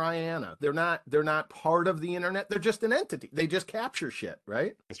ICANN or IANA. They're not part of the internet. They're just an entity. They just capture shit,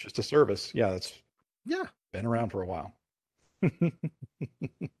 right? It's just a service. Yeah, been around for a while. Is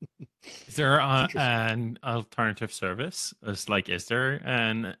there an alternative service? Is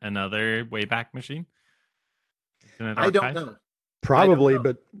there another Wayback Machine? I don't know. Probably,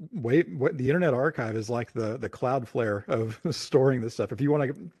 but the Internet Archive is like the Cloudflare of storing this stuff. If you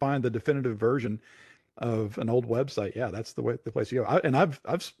want to find the definitive version of an old website, yeah, that's the place you go. I've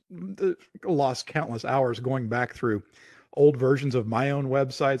lost countless hours going back through old versions of my own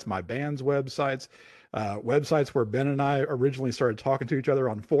websites, my band's websites, websites where Ben and I originally started talking to each other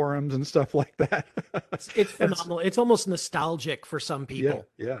on forums and stuff like that. It's phenomenal. It's almost nostalgic for some people.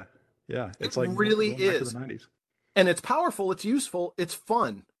 Yeah. It's like really is. The 90s. And it's powerful. It's useful. It's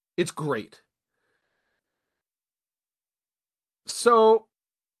fun. It's great. So,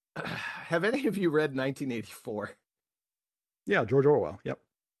 have any of you read 1984? Yeah, George Orwell. Yep.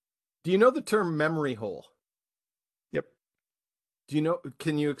 Do you know the term memory hole? Yep.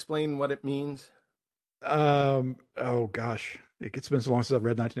 Can you explain what it means? Oh gosh, it's been so long since I've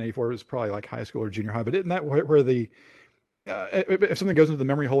read 1984. It was probably like high school or junior high. But isn't that where the if something goes into the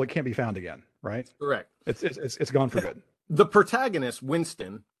memory hole, it can't be found again, right? Correct. It's gone for good. The protagonist,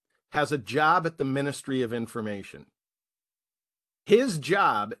 Winston, has a job at the Ministry of Information. His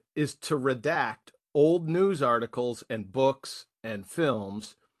job is to redact old news articles and books and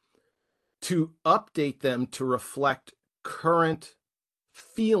films to update them to reflect current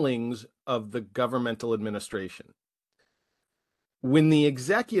feelings of the governmental administration. When the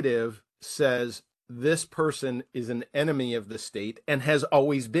executive says this person is an enemy of the state and has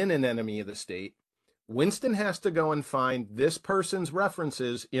always been an enemy of the state, Winston has to go and find this person's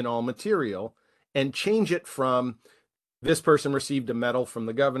references in all material and change it from this person received a medal from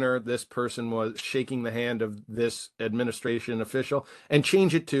the governor, this person was shaking the hand of this administration official, and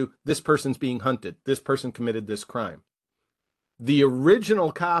change it to this person's being hunted, this person committed this crime. The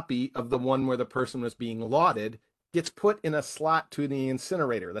original copy of the one where the person was being lauded gets put in a slot to the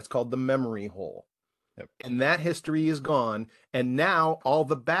incinerator. That's called the memory hole. Yep. And that history is gone. And now all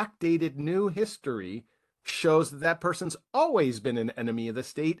the backdated new history shows that that person's always been an enemy of the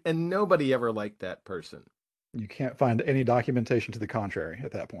state and nobody ever liked that person. You can't find any documentation to the contrary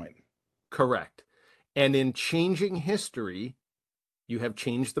at that point. Correct. And in changing history, you have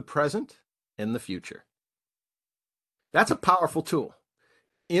changed the present and the future. That's a powerful tool.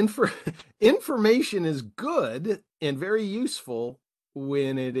 Information is good and very useful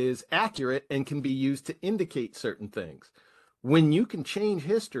when it is accurate and can be used to indicate certain things. When you can change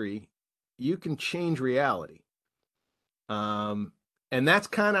history, you can change reality. And that's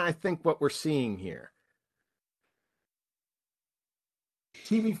kind of, I think, what we're seeing here.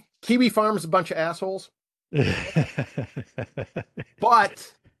 Kiwi Farm's a bunch of assholes,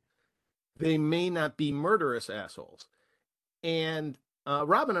 but they may not be murderous assholes. And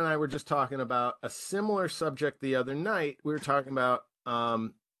Robin and I were just talking about a similar subject the other night. We were talking about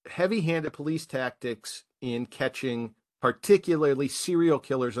heavy-handed police tactics in catching particularly serial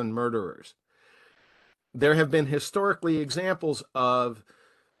killers and murderers. There have been historically examples of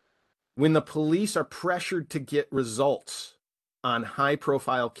when the police are pressured to get results on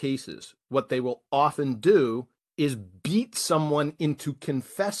high-profile cases, what they will often do is beat someone into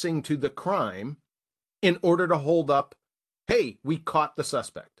confessing to the crime in order to hold up, hey, we caught the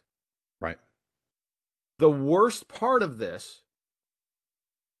suspect. Right. The worst part of this,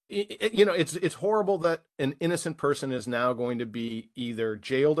 it's horrible that an innocent person is now going to be either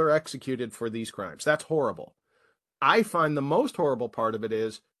jailed or executed for these crimes. That's horrible. I find the most horrible part of it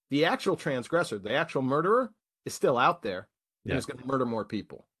is the actual transgressor, the actual murderer, is still out there and is going to murder more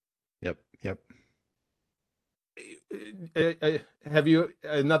people. Yep. Have you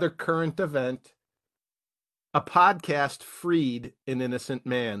another current event? A podcast freed an innocent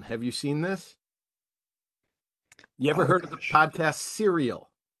man. Have you seen this? You ever heard of the podcast Serial?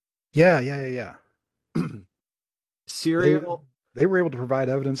 Yeah. Serial. They were able to provide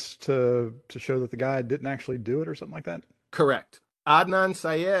evidence to show that the guy didn't actually do it or something like that. Correct. Adnan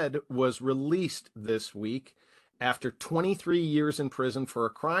Syed was released this week after 23 years in prison for a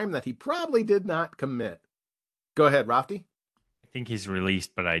crime that he probably did not commit. Go ahead, Rafti. I think he's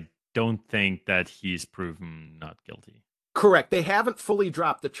released, but I don't think that he's proven not guilty. Correct. They haven't fully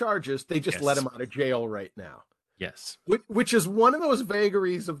dropped the charges. They just let Yes. him out of jail right now. Yes. Which is one of those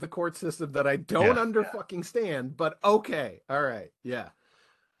vagaries of the court system that I don't fucking stand, but okay. All right. Yeah.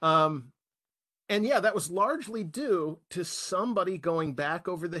 And yeah, that was largely due to somebody going back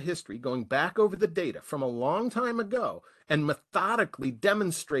over the history, going back over the data from a long time ago and methodically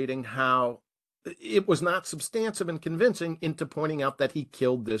demonstrating how it was not substantive and convincing into pointing out that he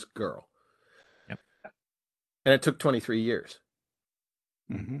killed this girl. Yep. And it took 23 years.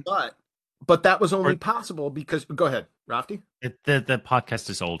 Mm-hmm. But that was only possible because, go ahead, Rafti. The podcast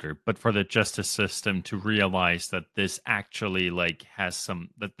is older, but for the justice system to realize that this actually has some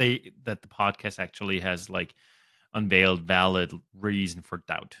that the podcast actually has unveiled valid reason for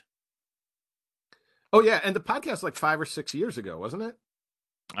doubt. Oh yeah, and the podcast 5 or 6 years ago, wasn't it?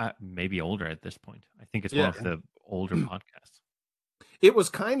 Maybe older at this point. I think it's one of the older podcasts. It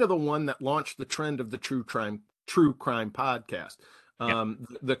was kind of the one that launched the trend of the true crime podcast.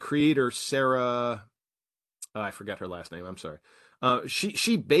 The creator, Sarah, I forget her last name. I'm sorry.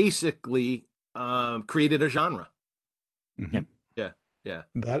 She basically created a genre. Mm-hmm. Yeah.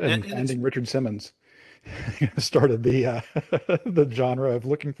 That and Finding Richard Simmons started the the genre of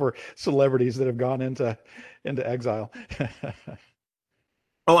looking for celebrities that have gone into exile.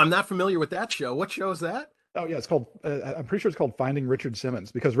 Oh, I'm not familiar with that show. What show is that? Oh yeah, it's called. I'm pretty sure it's called Finding Richard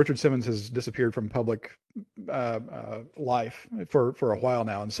Simmons because Richard Simmons has disappeared from public life for a while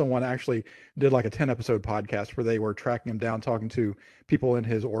now, and someone actually did a 10-episode podcast where they were tracking him down, talking to people in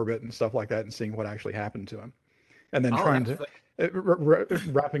his orbit and stuff like that, and seeing what actually happened to him, and then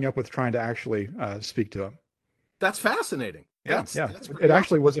wrapping up with trying to actually speak to him. That's fascinating. That's it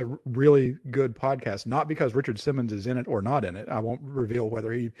actually was a really good podcast, not because Richard Simmons is in it or not in it. I won't reveal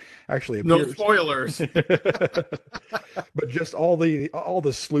whether he actually appears. No spoilers. But just all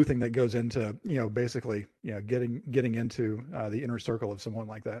the sleuthing that goes into, basically, getting into the inner circle of someone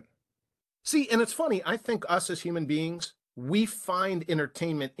like that. See, and it's funny. I think us as human beings, we find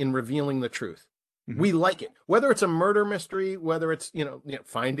entertainment in revealing the truth. Mm-hmm. We like it, whether it's a murder mystery, whether it's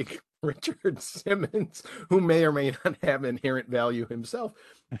finding Richard Simmons, who may or may not have inherent value himself.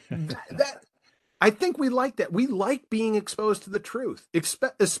 that I think we like that. We like being exposed to the truth,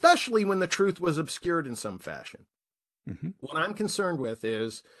 especially when the truth was obscured in some fashion. Mm-hmm. What I'm concerned with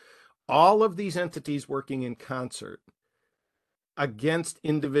is all of these entities working in concert against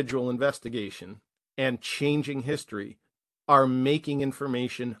individual investigation and changing history are making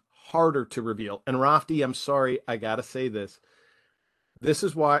information harder to reveal. And Rafty, I'm sorry, I gotta say this. This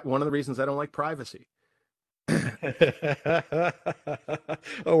is why one of the reasons I don't like privacy.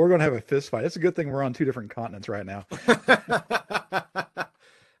 Oh, we're going to have a fist fight. It's a good thing we're on two different continents right now.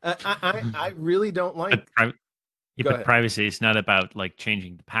 I really don't like. Yeah, Go but ahead. privacy is not about like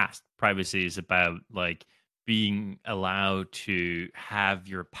changing the past. Privacy is about like being allowed to have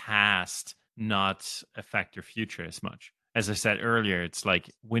your past not affect your future as much. As I said earlier, it's like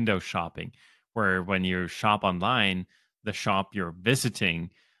window shopping, where when you shop online, the shop you're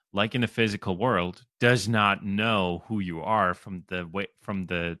visiting, like in the physical world, does not know who you are from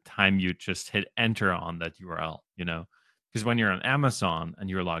the time you just hit enter on that URL, you know? Because when you're on Amazon and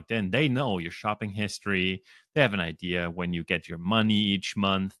you're logged in, they know your shopping history. They have an idea when you get your money each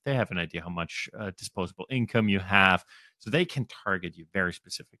month. They have an idea how much disposable income you have. So they can target you very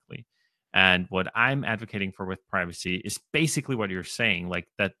specifically. And what I'm advocating for with privacy is basically what you're saying, like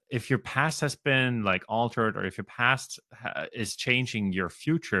that if your past has been like altered or if your past is changing your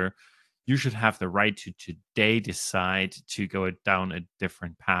future, you should have the right to today decide to go down a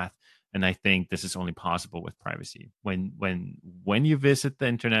different path. And I think this is only possible with privacy. When you visit the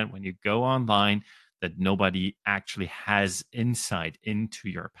internet, when you go online, that nobody actually has insight into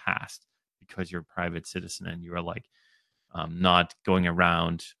your past because you're a private citizen and you're like not going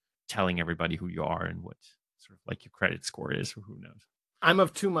around telling everybody who you are and what sort of like your credit score is, or who knows. I'm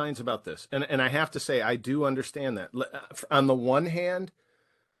of two minds about this, and I have to say I do understand that. On the one hand,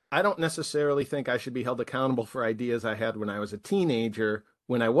 I don't necessarily think I should be held accountable for ideas I had when I was a teenager,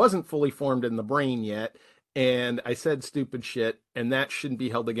 when I wasn't fully formed in the brain yet, and I said stupid shit, and that shouldn't be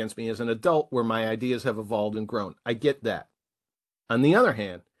held against me as an adult where my ideas have evolved and grown. I get that. On the other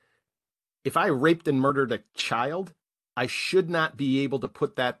hand, if I raped and murdered a child, I should not be able to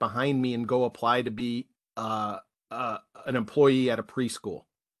put that behind me and go apply to be an employee at a preschool.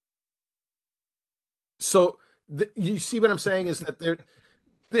 So you see what I'm saying is that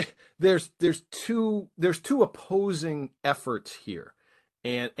there's two opposing efforts here,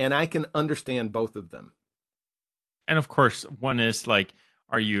 and I can understand both of them. And of course, one is like,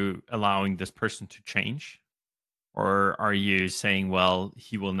 are you allowing this person to change? Or are you saying, well,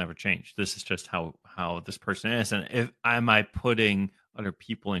 he will never change? This is just how this person is. And if am I putting other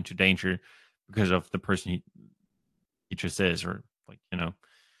people into danger because of the person he just is, or like, you know?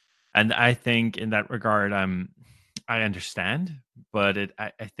 And I think in that regard, I understand, but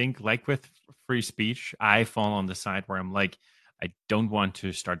I think like with free speech, I fall on the side where I'm like, I don't want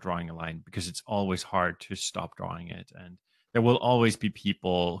to start drawing a line because it's always hard to stop drawing it. And there will always be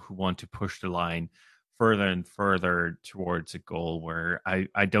people who want to push the line further and further towards a goal where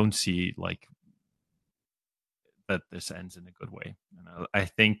I don't see like that this ends in a good way. And I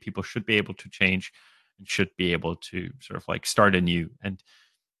think people should be able to change and should be able to sort of like start anew and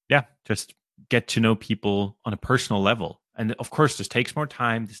yeah, just get to know people on a personal level. And of course, this takes more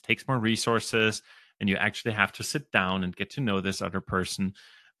time, this takes more resources, and you actually have to sit down and get to know this other person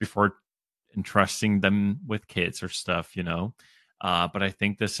before entrusting them with kids or stuff, you know. But I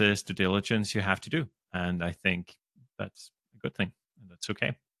think this is due diligence you have to do. And I think that's a good thing. And that's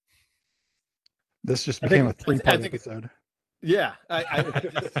okay. This just became a three-part episode. Yeah. I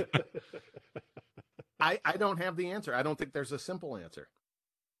don't have the answer. I don't think there's a simple answer.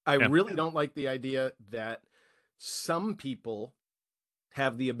 I really don't like the idea that some people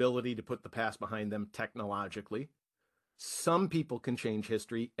have the ability to put the past behind them technologically. Some people can change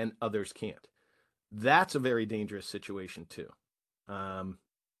history and others can't. That's a very dangerous situation too.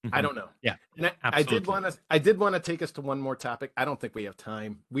 I don't know. Yeah, and I did want to take us to one more topic. I don't think we have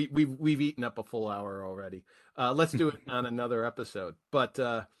time. We've eaten up a full hour already. Let's do it on another episode. But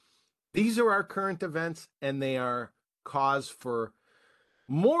these are our current events, and they are cause for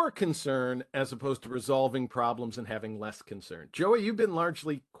more concern as opposed to resolving problems and having less concern. Joey, you've been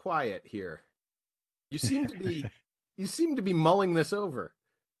largely quiet here. You seem to be mulling this over.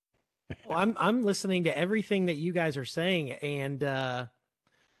 Well, I'm listening to everything that you guys are saying, and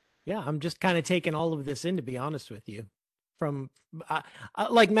yeah, I'm just kind of taking all of this in, to be honest with you. From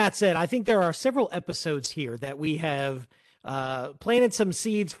like Matt said, I think there are several episodes here that we have planted some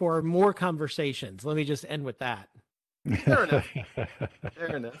seeds for more conversations. Let me just end with that. Fair enough.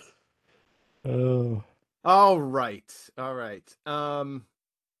 Fair enough. Oh. All right.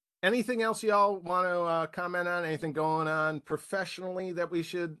 Anything else y'all want to comment on? Anything going on professionally that we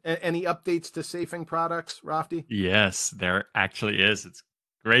should? Any updates to safing products, Rafty? Yes, there actually is. It's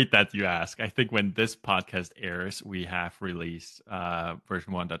great that you ask. I think when this podcast airs, we have released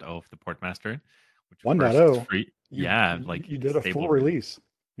version 1.0 of the Portmaster, which 1.0 is free. You did a full release.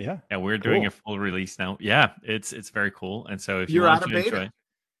 Yeah, we're doing a full release now. Yeah, it's very cool. And so if you're you want out of to beta? enjoy,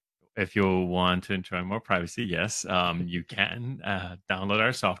 if you want to enjoy more privacy, yes, you can download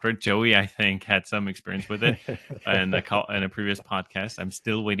our software. Joey, I think, had some experience with it in a previous podcast. I'm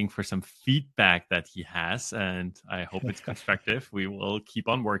still waiting for some feedback that he has, and I hope it's constructive. We will keep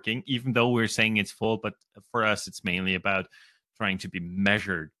on working, even though we're saying it's full. But for us, it's mainly about trying to be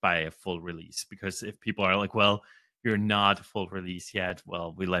measured by a full release. Because if people are like, well, you're not a full release yet,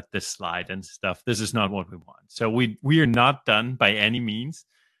 well, we let this slide and stuff. This is not what we want. So we are not done by any means,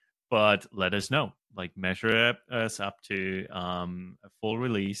 but let us know. Like, measure us up to a full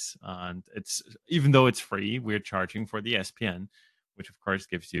release. And it's, even though it's free, we're charging for the SPN, which of course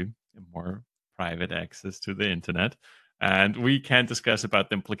gives you more private access to the internet. And we can discuss about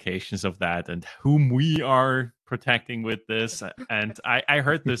the implications of that and whom we are protecting with this. And I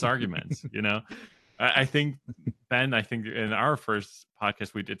heard this argument, I think, Ben, I think in our first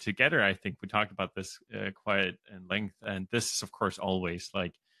podcast we did together, I think we talked about this quite in length. And this is, of course, always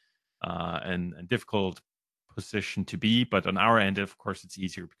like and a difficult position to be. But on our end, of course, it's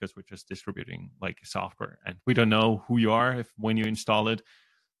easier because we're just distributing like software. And we don't know who you are when you install it.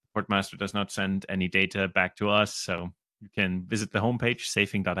 Portmaster does not send any data back to us. So you can visit the homepage,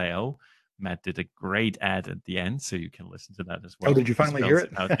 safing.io. Matt did a great ad at the end, so you can listen to that as well. Oh, did you finally hear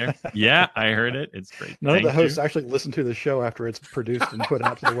it? Out there. Yeah, I heard it. It's great. None of the hosts actually listen to the show after it's produced and put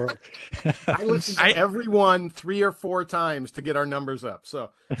out to the world. I listen to everyone 3 or 4 times to get our numbers up.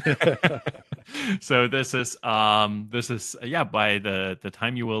 So, so this is by the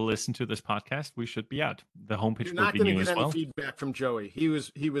time you will listen to this podcast, we should be out. The homepage You're will not be going new to get as well. any feedback from Joey. He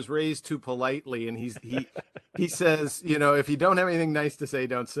was raised too politely, and he says, if you don't have anything nice to say,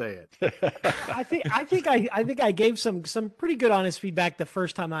 don't say it. I think I gave some pretty good honest feedback the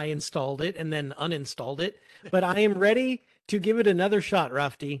first time I installed it and then uninstalled it. But I am ready to give it another shot,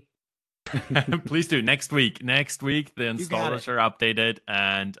 Rafty. Please do. Next week the installers are updated,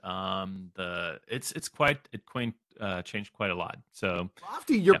 and it changed quite a lot. So,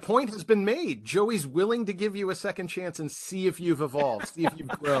 Lofty, your point has been made. Joey's willing to give you a second chance and see if you've evolved, see if you've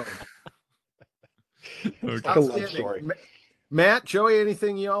grown. It's like a love story. Matt, Joey,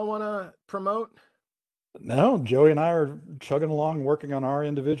 anything y'all want to promote? No, Joey and I are chugging along, working on our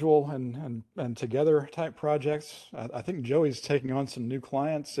individual and together type projects. I think Joey's taking on some new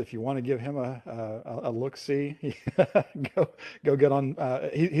clients. If you want to give him a look, see, go get on.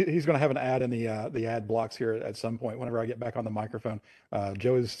 He's going to have an ad in the ad blocks here at some point whenever I get back on the microphone.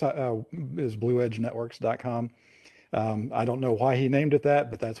 Joey's is blueedgenetworks.com. I don't know why he named it that,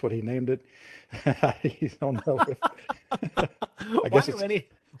 but that's what he named it. I don't know if I guess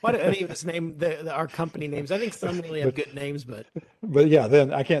why do any of us name our company names? I think some really have good names, but yeah,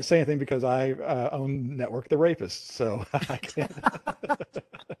 then I can't say anything because I own Network the Rapist, so I can't.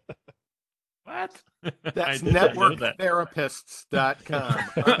 What? That's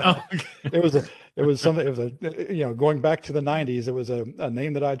networktherapists.com. It was something, going back to the 90s, it was a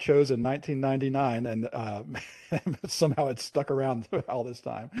name that I chose in 1999, and somehow it stuck around all this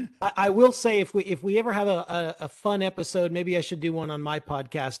time. I will say, if we ever have a fun episode, maybe I should do one on my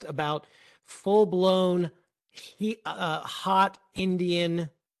podcast about full-blown hot Indian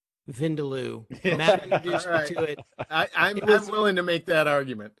Vindaloo. Matt introduced me to it. I'm willing to make that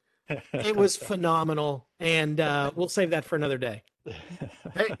argument. It was phenomenal, and we'll save that for another day.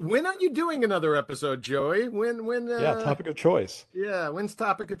 Hey, when are you doing another episode, Joey? When topic of choice. Yeah, when's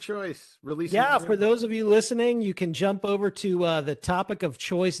topic of choice? Releasing. Yeah, for those of you listening, you can jump over to the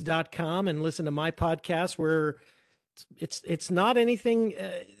topicofchoice.com and listen to my podcast, where it's not anything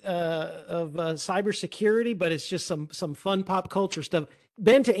of cybersecurity, but it's just some fun pop culture stuff.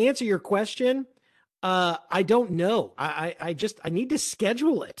 Ben, to answer your question, I don't know. I need to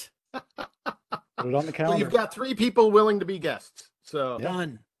schedule it. Put it on the calendar. Well, you've got 3 people willing to be guests. So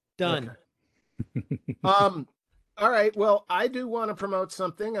done. Okay. All right. Well, I do want to promote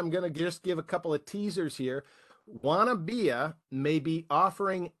something. I'm going to just give a couple of teasers here. Wannabe may be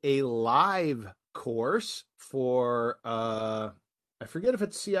offering a live course for I forget if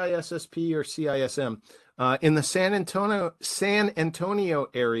it's CISSP or CISM in the San Antonio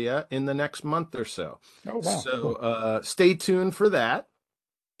area in the next month or so. Oh, wow. So stay tuned for that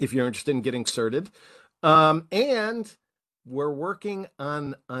if you're interested in getting certed. And we're working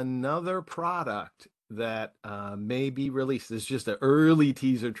on another product that may be released. It's just an early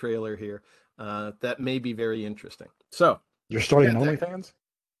teaser trailer here that may be very interesting. So you're starting an OnlyFans?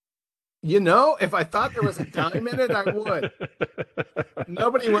 If I thought there was a dime in it, I would.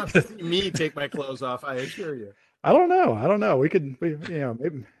 Nobody wants to see me take my clothes off, I assure you. I don't know.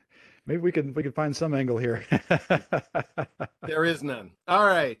 Maybe we could find some angle here. There is none. All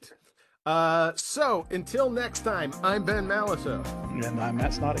right. So until next time, I'm Ben Malisow. And I'm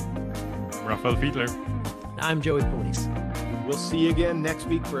Matt Snoddy. Raphael Fiedler. I'm Joey Police. We'll see you again next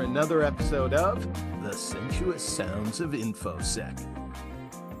week for another episode of The Sensuous Sounds of InfoSec.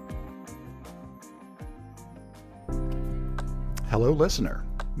 Hello, listener.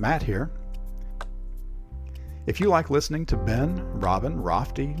 Matt here. If you like listening to Ben, Robin,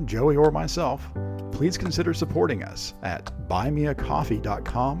 Rafty, Joey, or myself, please consider supporting us at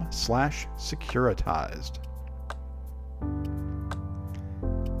buymeacoffee.com/securitized.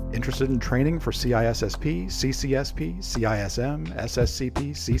 Interested in training for CISSP, CCSP, CISM,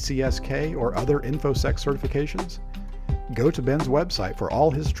 SSCP, CCSK, or other InfoSec certifications? Go to Ben's website for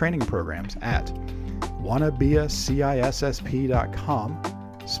all his training programs at wannabeacissp.com,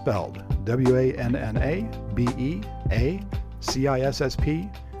 spelled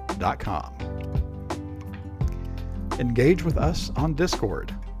WANNABEACISSP.com. Engage with us on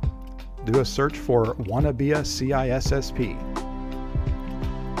Discord. Do a search for WannaBeaCISSP.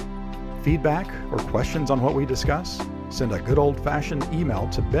 Feedback or questions on what we discuss? Send a good old-fashioned email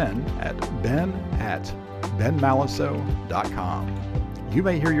to Ben at ben@benmalisow.com. You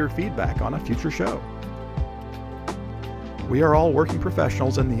may hear your feedback on a future show. We are all working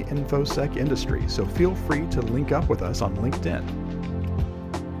professionals in the InfoSec industry, so feel free to link up with us on LinkedIn.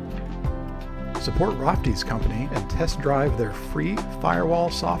 Support Rafty's company and test drive their free firewall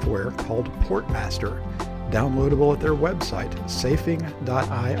software called Portmaster, downloadable at their website,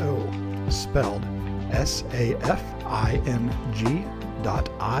 safing.io, spelled SAFING.io.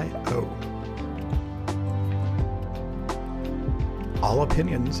 All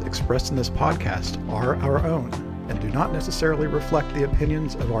opinions expressed in this podcast are our own and do not necessarily reflect the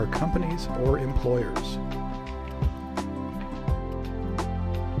opinions of our companies or employers.